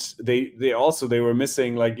couldn't. They were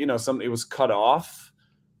missing something. It was cut off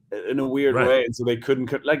in a weird way, and so they couldn't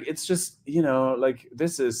cut. Like it's just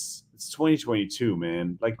it's 2022,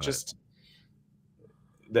 man. Like just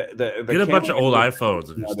the get a bunch of old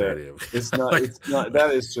iPhones in your stadium. It's not.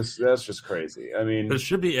 That's just crazy. I mean, there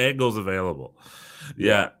should be angles available.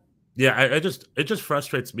 Yeah. It just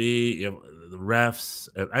frustrates me. The refs.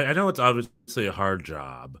 I know it's obviously a hard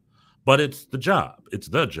job, but it's the job. It's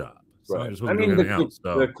the job. Right. I mean,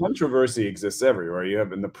 the controversy exists everywhere. You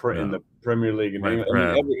have in the Premier League and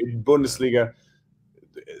every Bundesliga.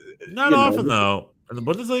 Not often though. In the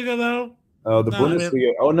Bundesliga though. Oh, the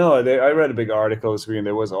Bundesliga. I read a big article this week, and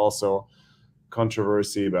there was also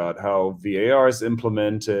controversy about how VAR is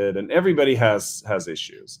implemented, and everybody has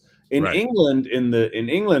issues. In England, in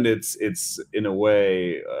England, it's in a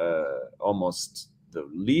way almost the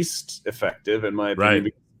least effective, in my opinion.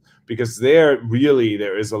 Right. Because there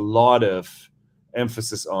is a lot of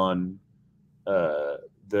emphasis on the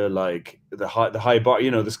high bar.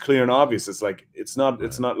 This clear and obvious. It's like it's not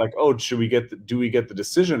like, oh, do we get the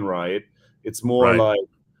decision right? It's more like,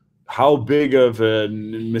 how big of a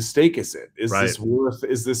mistake is it? Is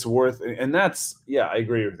this worth? And that's I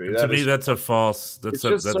agree with you. To me, that's a false. If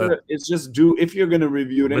you're going to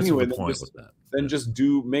review it anyway, then just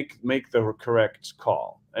make the correct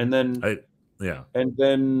call, and then. And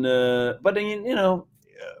then, but there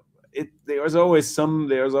was always some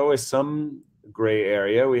gray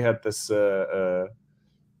area. We had this, there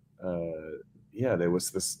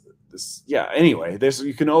was this. Anyway,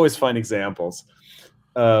 you can always find examples,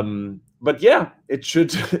 but it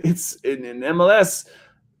should. It's in MLS.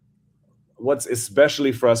 What's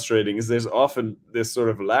especially frustrating is there's often this sort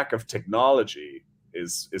of lack of technology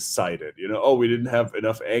is cited. We didn't have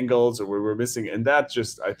enough angles, or we were missing, and that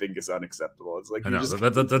just, I think, is unacceptable. It's like that's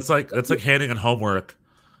like handing in homework.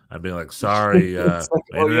 I'd be like, sorry, my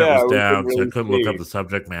internet was down, so I couldn't look up the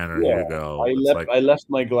subject matter. Here you go. I left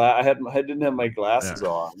my glass. I didn't have my glasses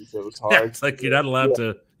on, so it was hard. It's like you're not allowed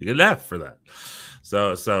to. You get F for that.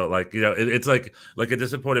 So it's like a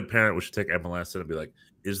disappointed parent. We should take MLS and be like,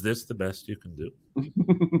 is this the best you can do?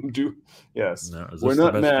 Yes. No, we're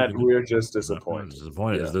not mad. We're just disappointed.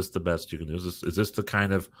 Yeah. Is this the best you can do? Is this the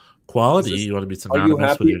kind of quality you want to be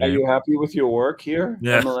synonymous with your name? Are you happy with your work here,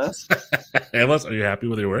 MLS? MLS, are you happy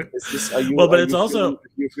with your work? You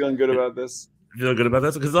feeling good about this? Feel good about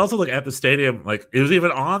this? Because also, like, at the stadium, like, it was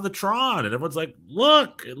even on the Tron, and everyone's like,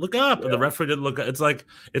 look up, and the referee didn't look up. It's like,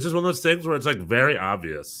 it's just one of those things where it's like very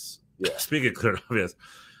obvious. Speaking of clear and obvious,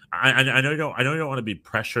 I know you don't want to be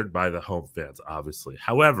pressured by the home fans, obviously.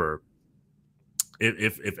 However,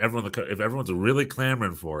 if everyone's really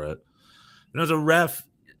clamoring for it, as a ref,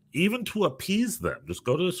 even to appease them, just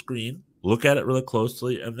go to the screen, look at it really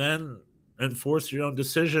closely, and then enforce your own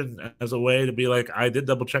decision as a way to be like, I did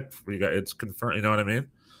double check for you guys. It's confirmed. You know what I mean?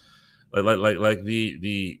 Like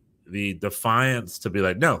the defiance to be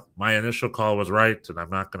like, no, my initial call was right, and I'm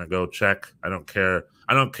not going to go check. I don't care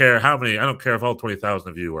if all 20,000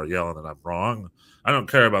 of you are yelling that I'm wrong. I don't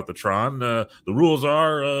care about the Tron. The rules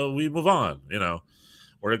are we move on,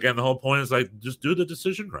 Or again, the whole point is like, just do the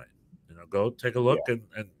decision right. Go take a look, and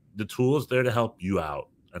the tool is there to help you out.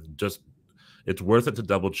 And just, it's worth it to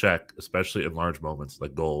double check, especially in large moments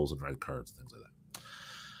like goals and red cards, things like that.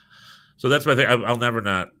 So that's my thing. I'll never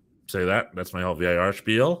not say that. That's my whole VAR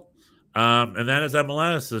spiel. And that is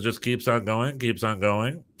MLS. It just keeps on going. Do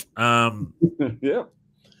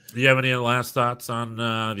you have any last thoughts on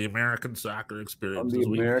the American soccer experience?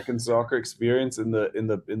 American soccer experience in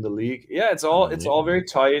the league? Yeah, it's all very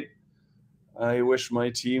tight. I wish my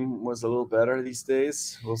team was a little better these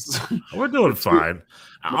days. We're doing fine.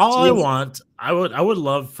 All I would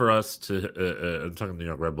love for us to. I'm talking New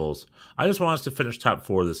York Red Bulls. I just want us to finish top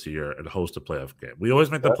 4 this year and host a playoff game. We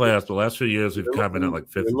always make the playoffs. The last few years we've come in at like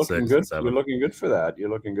 5th and 6th and 7th. You're looking good for that. You're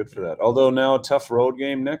looking good for that. Although now a tough road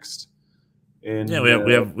game next. We have on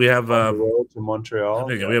the road to Montreal. I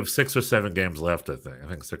think we have 6 or 7 games left. I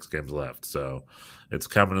think 6 games left. So it's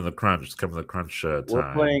coming in the crunch. It's coming in the crunch time.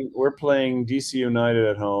 We're playing DC United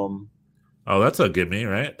at home. Oh, that's a gimme,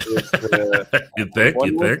 right? You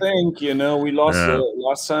think? You know, we lost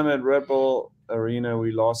last time at Red Bull Arena.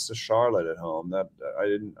 We lost to Charlotte at home. That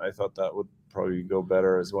I thought that would probably go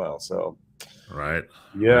better as well. So, right.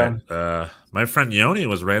 Yeah. Right. My friend Yoni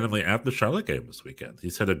was randomly at the Charlotte game this weekend.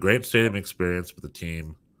 He's had a great stadium experience with the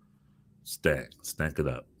team. Stank it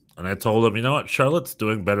up. And I told him, you know what, Charlotte's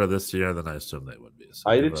doing better this year than I assumed they would be. So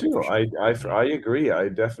I did too. I agree. I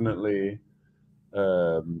definitely.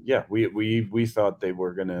 We thought they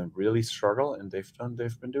were going to really struggle, and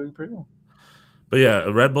they've been doing pretty well. But yeah,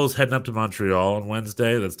 Red Bulls heading up to Montreal on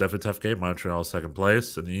Wednesday. That's definitely a tough game. Montreal second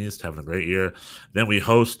place in the East, having a great year. Then we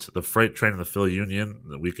host the Freight Train and the Philly Union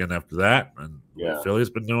the weekend after that, and Philly's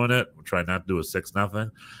been doing it. We're trying not to do a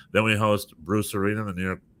 6-0. Then we host Bruce Arena, the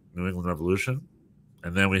New England Revolution,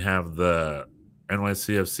 and then we have the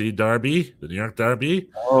NYCFC Derby, the New York Derby.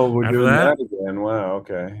 Oh, we're doing that again. Wow,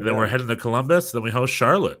 okay. And then we're heading to Columbus. Then we host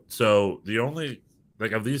Charlotte. So the only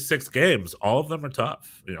of these 6 games, all of them are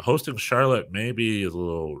tough. You know, hosting Charlotte maybe is a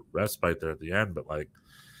little respite there at the end, but like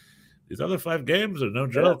these other 5 games are no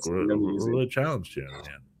joke. We're really challenged here.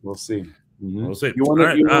 Yeah. We'll see. Mm-hmm. We'll see. You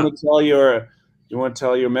want to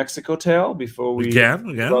tell your Mexico tale before we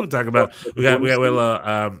can. We'll talk about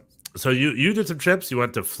so you did some trips. You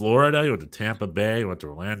went to Florida. You went to Tampa Bay. You went to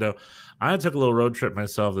Orlando. I took a little road trip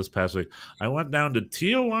myself this past week. I went down to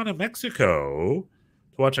Tijuana, Mexico,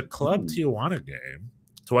 to watch a Club Tijuana game,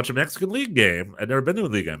 to watch a Mexican League game. I'd never been to a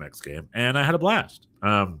Liga MX game, and I had a blast.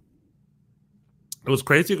 It was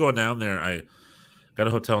crazy going down there. I got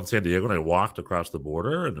a hotel in San Diego, and I walked across the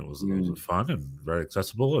border, and it was fun and very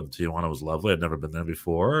accessible, and Tijuana was lovely. I'd never been there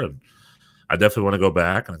before, and I definitely want to go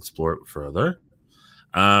back and explore it further.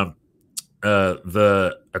 I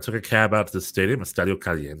took a cab out to the stadium, Estadio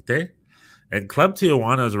Caliente, and Club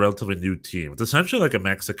Tijuana is a relatively new team. It's essentially like a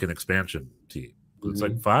Mexican expansion team. It's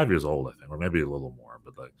like 5 years old, I think, or maybe a little more.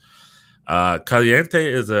 But like, Caliente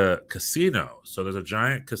is a casino, so there's a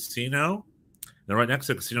giant casino. And right next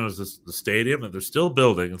to the casino is the stadium that they're still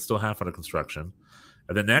building. It's still half under construction.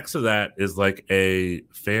 And then next to that is like a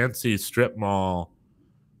fancy strip mall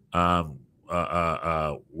with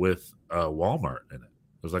Walmart in it.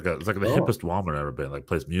 It's like the hippest Walmart I've ever been. Like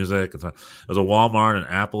plays music. There's a Walmart and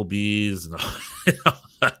Applebee's and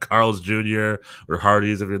Carl's Jr. or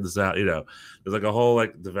Hardee's if you're in the South. You know, there's like a whole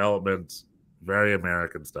like development, very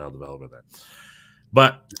American style development there.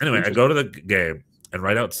 But anyway, I go to the game, and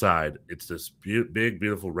right outside, it's this big,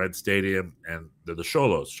 beautiful red stadium, and the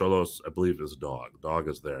Xolos. Xolos, I believe, is a dog. Dog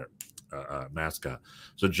is their mascot.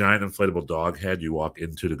 It's a giant inflatable dog head you walk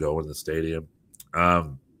into to go in the stadium.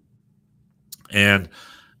 And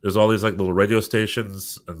there's all these like little radio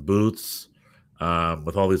stations and booths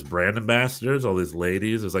with all these brand ambassadors, all these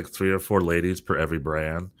ladies. There's like 3 or 4 ladies per every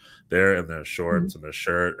brand there in their shorts and their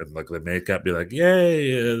shirt and like their makeup. Be like,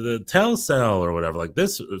 yay, the Telcel or whatever, like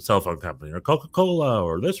this cell phone company or Coca-Cola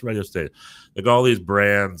or this radio station. Like all these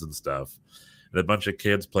brands and stuff. And a bunch of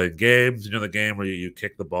kids playing games. You know the game where you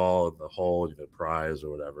kick the ball in the hole and you get a prize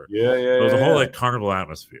or whatever. Yeah. So it was a whole like carnival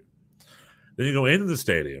atmosphere. Then you go into the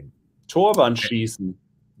stadium. Torbahnschießen.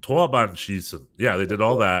 Yeah, they did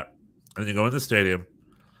all that. And you go in the stadium.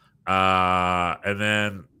 And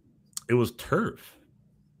then it was turf.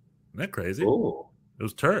 Isn't that crazy? Ooh. It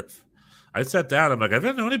was turf. I sat down. I'm like, I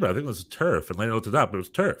didn't know anybody. I think it was turf. And later looked it up. It was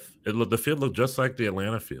turf. The field looked just like the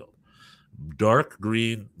Atlanta field. Dark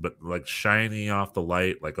green, but like shiny off the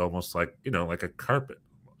light, like almost like, like a carpet.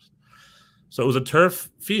 Almost. So it was a turf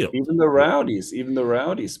field. Even the rowdies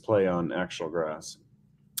play on actual grass.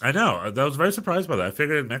 I know. I was very surprised by that. I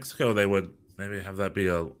figured in Mexico they would maybe have that be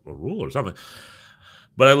a rule or something.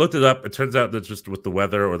 But I looked it up. It turns out that just with the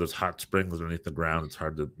weather or there's hot springs underneath the ground, it's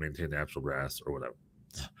hard to maintain natural grass or whatever.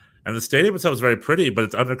 And the stadium itself is very pretty, but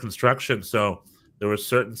it's under construction. So there were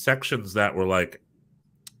certain sections that were like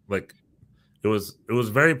it was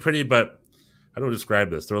very pretty, but how do I describe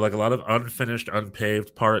this? There were like a lot of unfinished,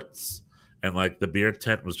 unpaved parts. And like the beer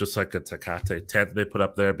tent was just like a Tecate tent they put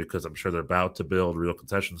up there because I'm sure they're about to build real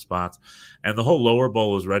concession spots. And the whole lower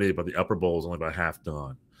bowl was ready, but the upper bowl is only about half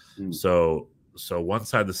done. So one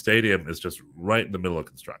side of the stadium is just right in the middle of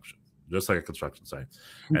construction. just like a construction site.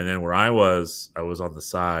 And then where I was on the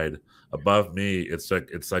side. Above me, it's like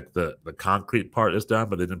the concrete part is done,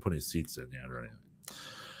 but they didn't put any seats in yet or anything.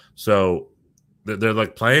 So they're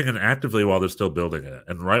like playing and actively while they're still building it.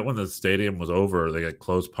 And right when the stadium was over, they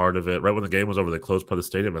closed part of it. Right when the game was over, they closed part of the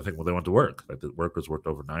stadium. I think when they went to work, like the workers worked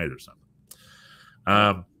overnight or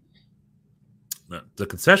something. The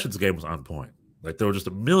concessions game was on point. Like there were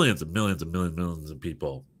just millions of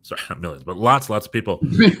people. Sorry, not millions, but lots of people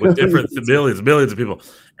with different millions of people.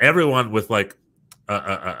 Everyone with like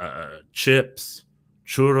chips,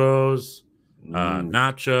 churros,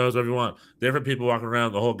 nachos, whatever you want. Different people walking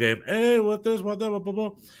around the whole game. Hey, what this, what that, blah, blah,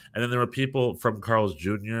 blah. And then there were people from Carl's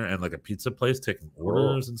Jr. and like a pizza place taking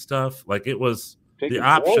orders and stuff. Like it was the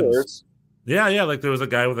options. Orders. Yeah. Like there was a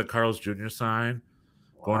guy with a Carl's Jr. sign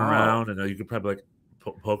going around, and you could probably like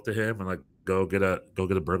poke to him and like go get a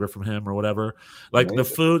burger from him or whatever. Like the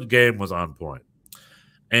food game was on point.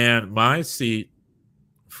 And my seat,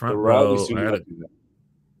 front row.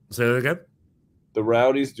 Say that again. The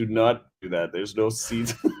Rowdies do not do that. There's no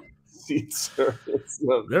seat service.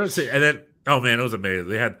 And then, oh man, it was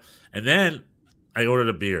amazing. And then I ordered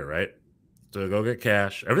a beer, right? So I go get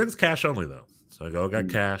cash. Everything's cash only though. So I go got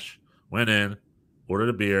cash, went in, ordered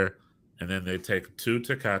a beer, and then they take 2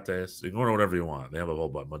 Tecates. You can order whatever you want. They have a whole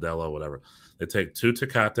bunch, Modelo, whatever. They take 2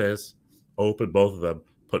 Tecates, open both of them,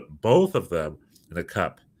 put both of them in a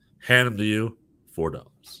cup, hand them to you, $4.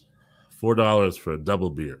 $4 for a double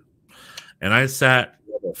beer. And I sat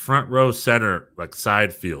front row center, like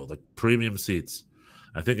side field, like premium seats.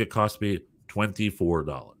 I think it cost me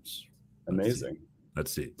 $24. Amazing.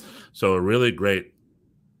 Let's see. So a really great,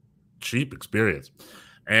 cheap experience.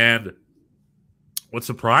 And what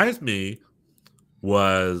surprised me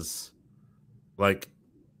was like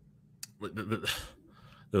there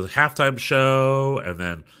was a halftime show, and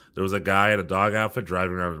then there was a guy in a dog outfit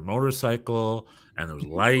driving around on a motorcycle, and there was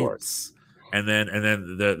lights, and then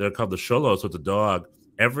they're called the Cholos, so it's a dog.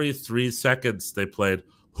 Every 3 seconds they played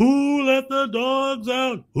 "Who Let the Dogs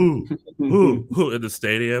Out?" Who in the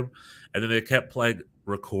stadium, and then they kept playing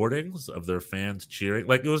recordings of their fans cheering.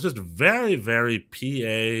 Like it was just very, very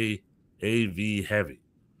PAAV heavy.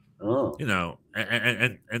 Oh, you know,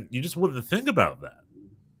 and you just wouldn't think about that.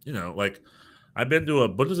 You know, like I've been to a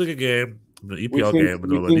Bundesliga game, an EPL game, a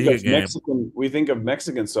Liga game. We think of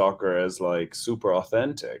Mexican soccer as like super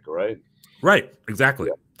authentic, right? Right, exactly.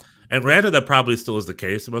 Yeah. And granted, that probably still is the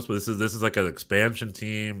case. Most of this is like an expansion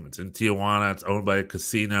team. It's in Tijuana. It's owned by a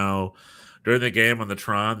casino. During the game on the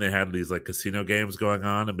Tron, they had these like casino games going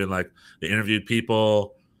on, and been like they interviewed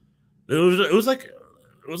people. It was like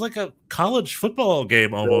a college football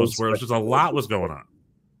game almost, where it was just a lot was going on.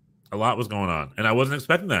 A lot was going on, and I wasn't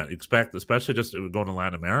expecting that. Especially just going to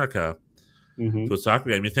Latin America to a soccer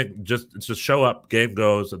game. You think just show up, game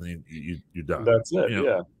goes, and then you're done. That's it. You know?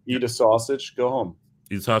 Yeah, eat a sausage, go home.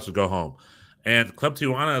 Eat a sausage, go home. And Club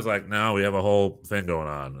Tijuana is like, no, we have a whole thing going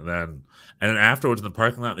on. And then afterwards in the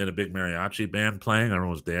parking lot, they had a big mariachi band playing.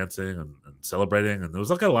 Everyone was dancing and celebrating, and it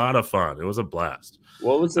was like a lot of fun. It was a blast.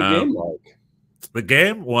 What was the game like? The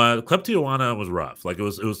game was Club Tijuana was rough. Like it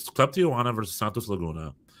was Club Tijuana versus Santos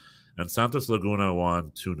Laguna, and Santos Laguna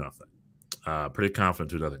won 2-0. Pretty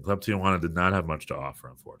confident 2-0. Club Tijuana did not have much to offer,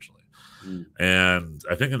 unfortunately. And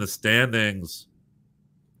I think in the standings,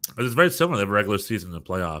 it's very similar. They have a regular season in the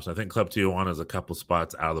playoffs. I think Club Tijuana is a couple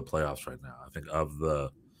spots out of the playoffs right now. I think let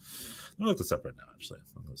me look this up right now, actually.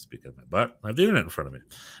 I'm going to speak of it, but I have the internet in front of me.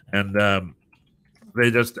 And then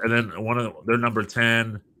they're number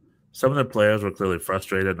 10. Some of their players were clearly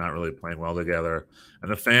frustrated, not really playing well together.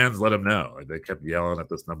 And the fans let them know. Like, they kept yelling at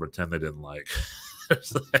this number 10 they didn't like.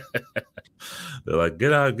 They're like,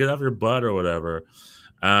 get off your butt or whatever.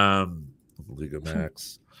 Liga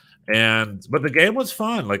Max. But the game was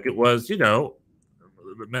fun. Like it was, the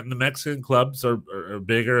Mexican clubs are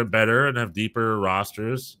bigger and better and have deeper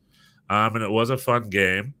rosters. And it was a fun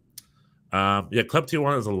game. Club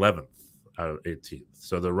Tijuana is 11th out of 18th.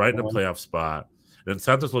 So they're right in a playoff spot. And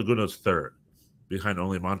Santos Laguna is 3rd, behind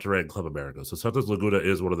only Monterrey and Club America. So Santos Laguna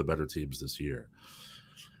is one of the better teams this year.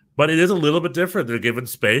 But it is a little bit different. They're given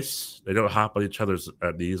space. They don't hop on each other's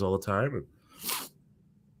knees all the time.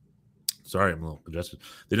 Sorry, I'm a little congested.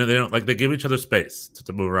 They don't like, they give each other space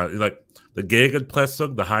to move around. Like the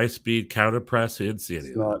Gegenpressing, the high speed counter press, you didn't see any.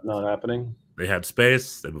 It's not happening. They had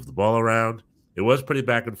space. They moved the ball around. It was pretty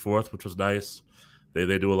back and forth, which was nice. They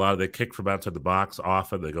do a lot of, they kick from outside the box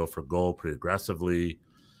often. They go for goal pretty aggressively.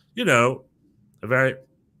 A very,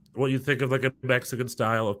 what you think of like a Mexican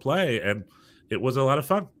style of play. And it was a lot of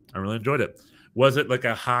fun. I really enjoyed it. Was it like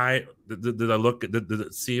a high, did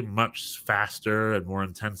it seem much faster and more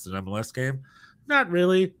intense than MLS game? Not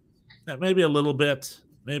really. Yeah, maybe a little bit,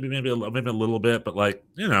 maybe a little bit, but like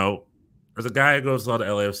as a guy who goes to a lot of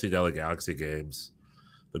LAFC LA Galaxy games,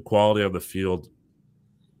 the quality of the field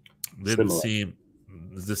didn't seem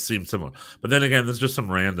similar. But then again, there's just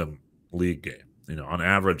some random league game. On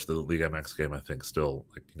average, the League MX game, I think, still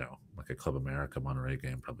like a Club America Monterey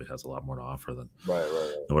game probably has a lot more to offer than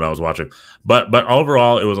what I was watching. But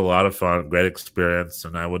overall, it was a lot of fun, great experience,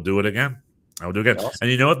 and I would do it again. Awesome.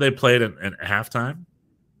 And you know what they played in halftime?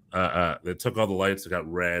 They took all the lights, it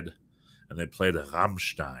got red, and they played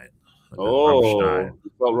Rammstein. Rammstein.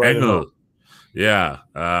 Right. Yeah.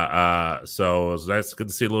 So it was nice. Good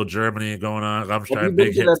to see a little Germany going on. Rammstein,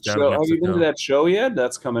 big hits down in Mexico. Have you been to that show yet?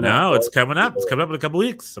 That's coming up. No, it's coming up. It's coming up in a couple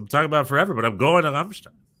weeks. I'm talking about it forever, but I'm going to Rammstein.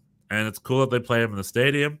 And it's cool that they play them in the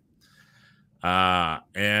stadium.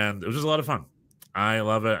 And it was just a lot of fun. I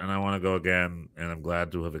love it, and I want to go again, and I'm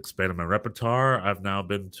glad to have expanded my repertoire. I've now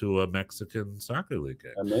been to a Mexican soccer league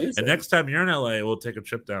game. Amazing. And next time you're in LA, we'll take a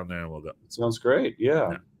trip down there and we'll go. Sounds great.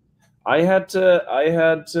 Yeah. I had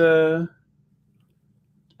a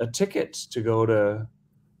ticket to go to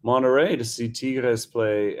Monterey to see Tigres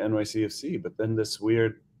play NYCFC, but then this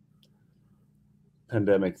weird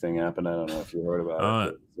pandemic thing happened. I don't know if you heard about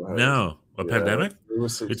it. No. A pandemic? You're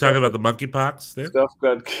talking about the monkeypox thing?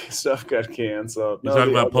 Stuff got canceled. You're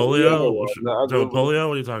talking about polio? Polio?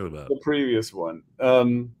 What are you talking about? The previous one.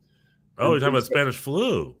 You're talking about Spanish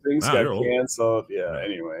flu. Things got canceled. Yeah.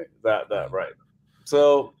 Anyway, that right.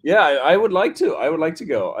 So yeah, I would like to. I would like to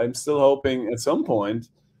go. I'm still hoping at some point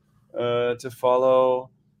to follow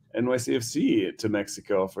NYCFC to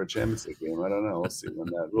Mexico for a Champions League game. I don't know. We'll see when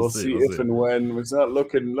that. We'll see if and when. It's not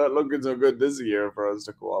looking so good this year for us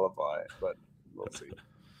to qualify, but we'll see.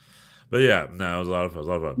 But yeah, no, it was a lot of fun.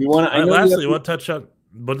 You want to touch on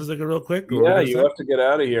Bundesliga real quick? Yeah, you have to get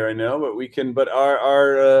out of here. I know, but we can. But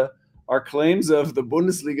our claims of the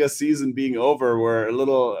Bundesliga season being over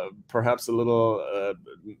were perhaps a little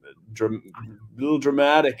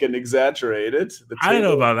dramatic and exaggerated. I don't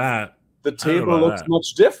know about that. The table looks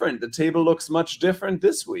much different. The table looks much different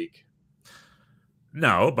this week.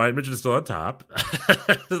 No, Bayern Munich is still on top.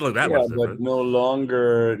 Doesn't look that much different. But no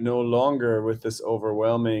longer with this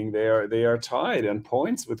overwhelming. They are tied on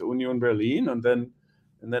points with Union Berlin, and then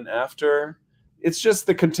after, it's just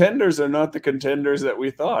the contenders are not the contenders that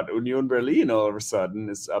we thought. Union Berlin all of a sudden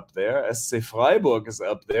is up there. SC Freiburg is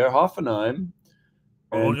up there. Hoffenheim.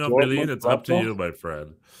 Union Berlin, it's up to you, my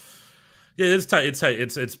friend. Yeah, it's tight. It's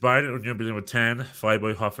Bayern and Union Berlin with 10,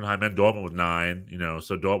 Freiburg, Hoffenheim, and Dortmund with 9.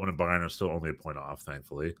 So Dortmund and Bayern are still only a point off,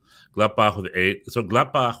 thankfully. Gladbach with 8. So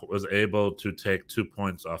Gladbach was able to take 2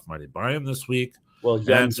 points off mighty Bayern this week. Well,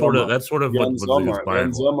 that's sort of Jan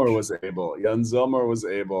Sommer was able.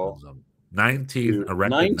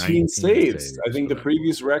 19 saves. I think the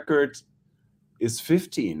previous record is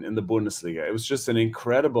 15 in the Bundesliga. It was just an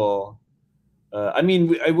incredible.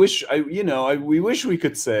 We wish we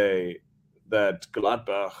could say that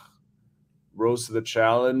Gladbach rose to the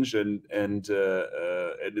challenge and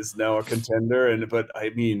is now a contender. But I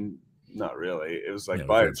mean, not really. It was like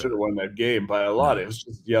Bayern should have won that game by a lot. It was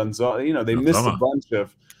just Jan Sommer. They missed a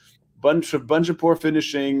bunch of poor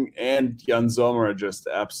finishing, and Jan Sommer just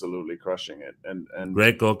absolutely crushing it. And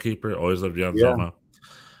great goalkeeper. Always loved Jan Sommer.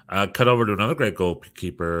 Cut over to another great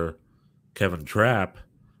goalkeeper, Kevin Trapp.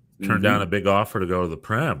 Turned down a big offer to go to the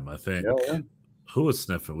Prem. I think. Who was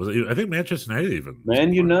sniffing? Was it? I think Manchester United even.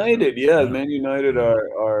 Man United, Man United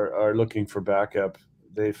are looking for backup.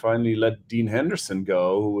 They finally let Dean Henderson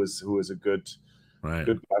go, who was a good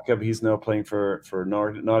backup. He's now playing for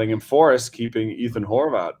Nottingham Forest, keeping Ethan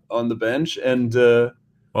Horvath on the bench, and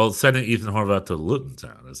sending Ethan Horvath to Luton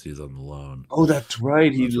Town as he's on the loan. Oh, that's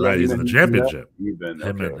right. He's in the championship.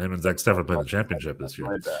 Him and Zach Stefan played the championship this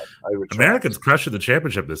year. Americans crushing the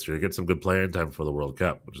championship this year. Get some good playing time for the World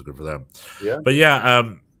Cup, which is good for them. Yeah. But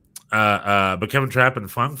but Kevin Trapp and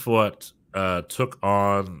Frankfurt took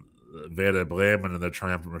on Werder Bremen in their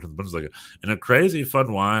triumphant return to the Bundesliga in a crazy,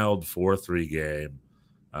 fun, wild 4-3 game.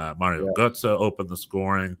 Mario Götze opened the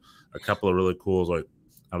scoring. A couple of really cool, like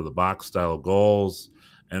out of the box style goals.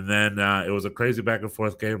 And then it was a crazy back and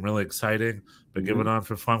forth game, really exciting. But given on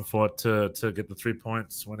for Frankfurt to get the 3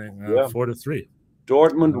 points, winning 4-3.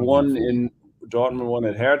 Dortmund won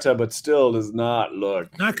at Hertha, but still does not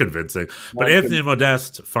look not convincing. But Anthony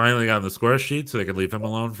Modeste finally got on the score sheet, so they could leave him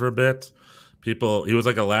alone for a bit. He was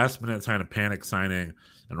like a last minute kind of panic signing,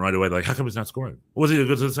 and right away, like, how come he's not scoring? Was he a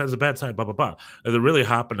good side? Is a bad side? Blah blah blah. And they're really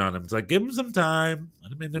hopping on him. It's like, give him some time.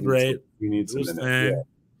 I mean, they're great. You need some minutes.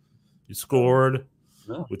 He scored.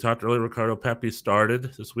 No. We talked earlier. Ricardo Pepi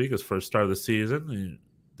started this week, his first start of the season. He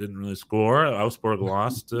didn't really score. Augsburg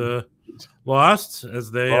lost. lost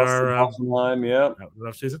as they Lost are to Hoffenheim, yeah.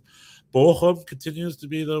 rough season. Bochum continues to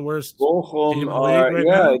be the worst team Bochum in the are, league right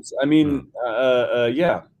yeah. now. It's, I mean,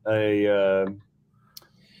 yeah.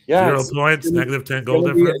 Yeah, 0 it's points, gonna, negative 10 it's goal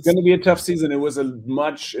gonna be, difference. going to be a tough season. It was a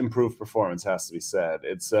much improved performance, has to be said.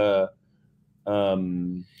 It's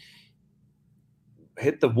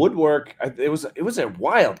hit the woodwork. It was a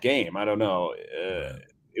wild game. I don't know.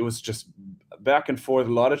 It was just back and forth,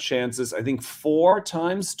 a lot of chances. I think 4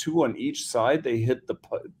 times, 2 on each side, they hit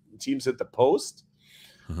teams hit the post.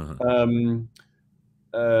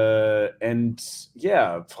 And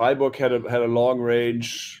yeah, Freiburg had a long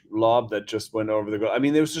range lob that just went over the goal. I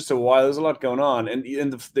mean, there was just there's a lot going on, and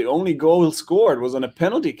the only goal scored was on a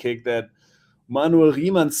penalty kick that Manuel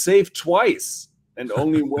Riemann saved twice and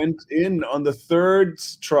only went in on the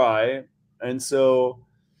 3rd try. And so,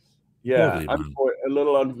 yeah, a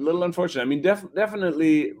little unfortunate. I mean,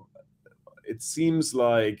 definitely, it seems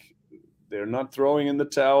like they're not throwing in the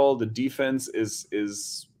towel. The defense is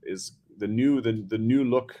the new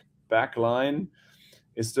look back line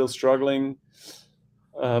is still struggling,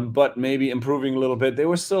 but maybe improving a little bit. There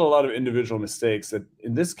were still a lot of individual mistakes that,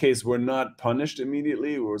 in this case, were not punished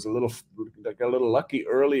immediately. It was a little lucky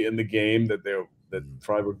early in the game that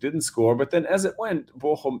Freiburg didn't score, but then as it went,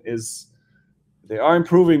 Bochum they are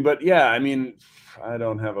improving. But yeah, I mean, I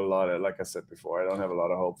don't have a lot of, like I said before, I don't have a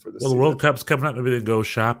lot of hope for this. Well, the World Cup's coming up. Maybe they go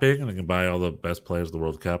shopping and they can buy all the best players of the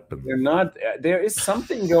World Cup. And they're not. There is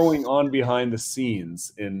something going on behind the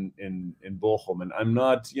scenes in Bochum, and I'm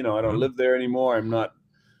not. I don't live there anymore. I'm not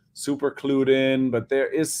super clued in, but there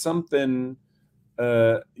is something.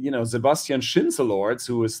 Sebastian Schinzelords,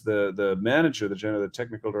 who is the manager, the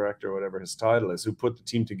technical director, whatever his title is, who put the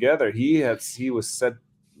team together. He's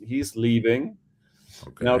leaving.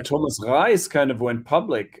 Okay. Now, Thomas Reis kind of went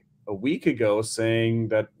public a week ago saying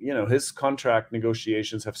that, his contract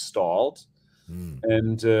negotiations have stalled.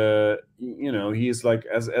 And, he's like,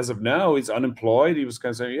 as of now, he's unemployed. He was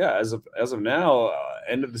kind of saying, yeah, as of now,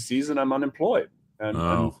 end of the season, I'm unemployed. And,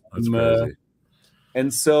 that's crazy.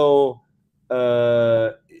 And so,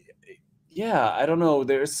 yeah, I don't know.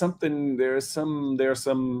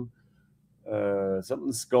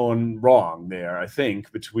 Something's going wrong there, I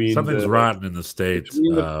think, between something's rotten in the States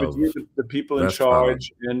between the people in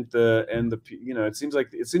charge and the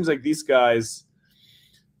it seems like these guys,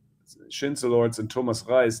 Schinzelords and Thomas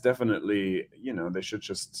Reis, definitely, they should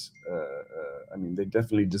just they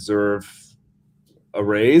definitely deserve a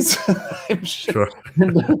raise. I'm sure.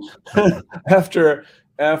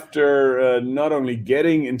 after not only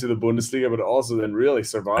getting into the Bundesliga, but also then really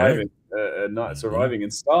surviving, surviving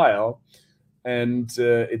in style. And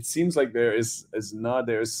it seems like there is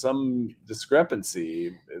some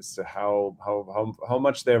discrepancy as to how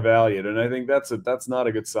much they're valued, and I think that's not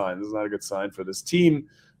a good sign. This is not a good sign for this team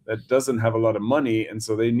that doesn't have a lot of money, and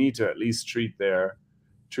so they need to at least treat their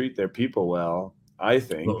people well, I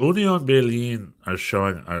think. Well, Union Berlin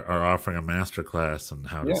are offering a masterclass on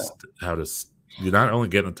how to you not only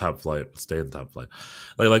get in the top flight but stay in the top flight.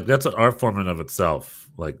 Like that's an art form in of itself,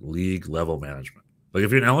 like league level management. Like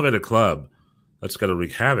if you're an elevated club, that's got to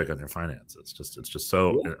wreak havoc on your finances. It's just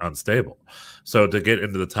so unstable. So to get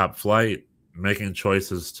into the top flight, making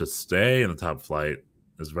choices to stay in the top flight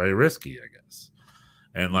is very risky, I guess.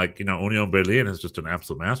 And Union Berlin is just an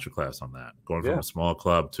absolute masterclass on that, going from a small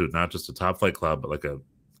club to not just a top flight club, but like a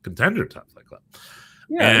contender top flight club.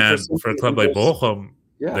 Yeah, and for a club like Bochum,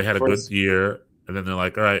 they had a good year, and then they're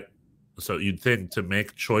like, all right. So you'd think to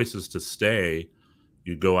make choices to stay,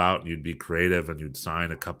 you'd go out and you'd be creative and you'd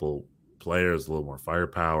sign a couple players, a little more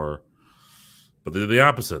firepower, but they're the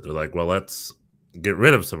opposite. They're like, well, let's get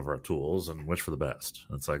rid of some of our tools and wish for the best.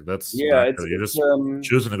 It's like you're just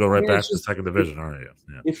choosing to go right back to the second division, aren't you?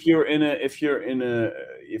 Yeah. If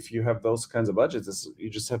you have those kinds of budgets,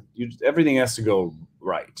 everything has to go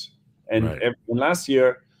right. And last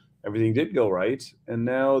year, everything did go right, and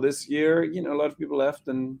now this year, a lot of people left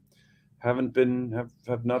and have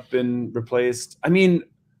not been replaced. I mean,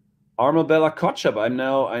 Armel Bella Kotschap, I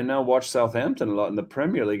now watch Southampton a lot in the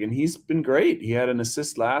Premier League, and he's been great. He had an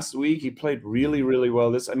assist last week. He played really, really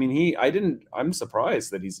well. I'm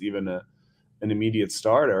surprised that he's even an immediate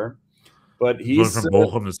starter. But he went from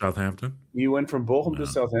Bochum to Southampton. He went from Bochum to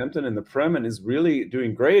Southampton in the Prem and is really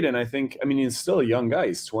doing great. And I think, he's still a young guy.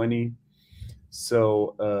 He's 20.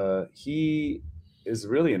 So he is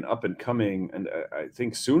really an up and coming, and I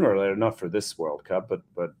think sooner or later, not for this World Cup,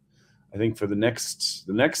 but I think for the next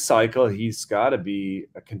cycle, he's got to be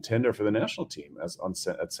a contender for the national team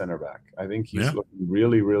at center back. I think he's looking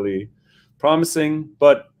really, really promising.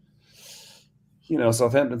 But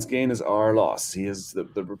Southampton's gain is our loss. He is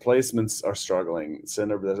the replacements are struggling. The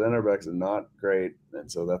center backs are not great,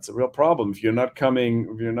 and so that's a real problem. If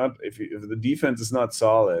the defense is not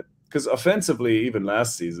solid, because offensively, even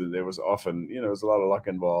last season, there was often there was a lot of luck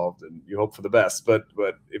involved, and you hope for the best. But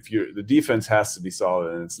if the defense has to be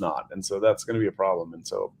solid, and it's not, and so that's going to be a problem. And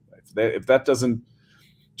so if that doesn't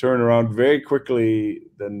turn around very quickly,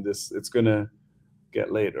 then it's going to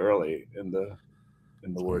get late early in the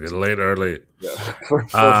words. Get late early.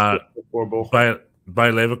 Yeah. By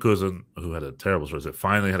Leverkusen, who had a terrible start,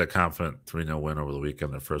 finally had a confident 3-0 win over the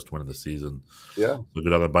weekend, their first win of the season. Yeah. So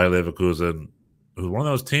good on the Bayer Leverkusen, who's one of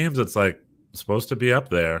those teams that's like supposed to be up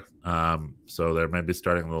there. So they're maybe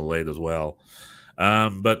starting a little late as well.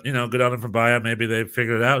 But good on them for Bayer. Maybe they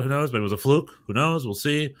figured it out. Who knows? Maybe it was a fluke. Who knows? We'll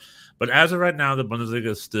see. But as of right now, the Bundesliga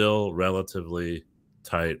is still relatively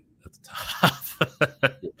tight at the top.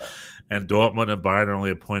 And Dortmund and Bayern are only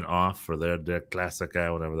a point off for their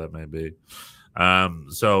Klassiker, whatever that may be.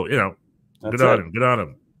 So, good on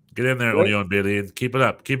him. Get in there, Union Berlin. Keep it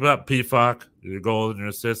up. Keep it up, PFOC. Your goals and your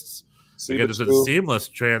assists. Again, just a seamless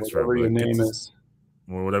transfer. Whatever your name is.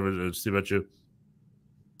 Or whatever. See about you.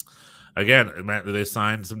 Again, they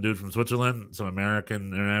signed some dude from Switzerland, some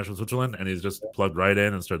American international Switzerland, and he's just plugged right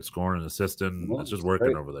in and started scoring and assisting. It's just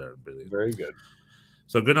working over there. Very good.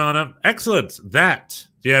 So good on him. Excellent.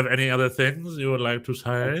 Do you have any other things you would like to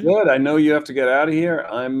say? Good. I know you have to get out of here.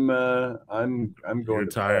 I'm going. You're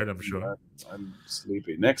tired, I'm sure. I'm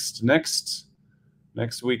sleepy. Next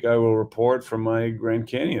week I will report from my Grand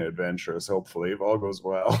Canyon adventures. Hopefully, if all goes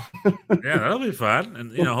well. Yeah, that'll be fun,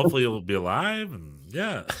 and hopefully you'll be alive. And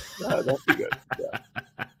yeah, that'll be good. Yeah.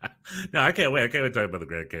 No, I can't wait. I can't wait to talk about the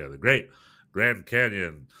Grand Canyon, the great Grand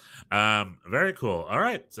Canyon. Very cool. All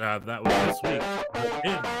right, that was this week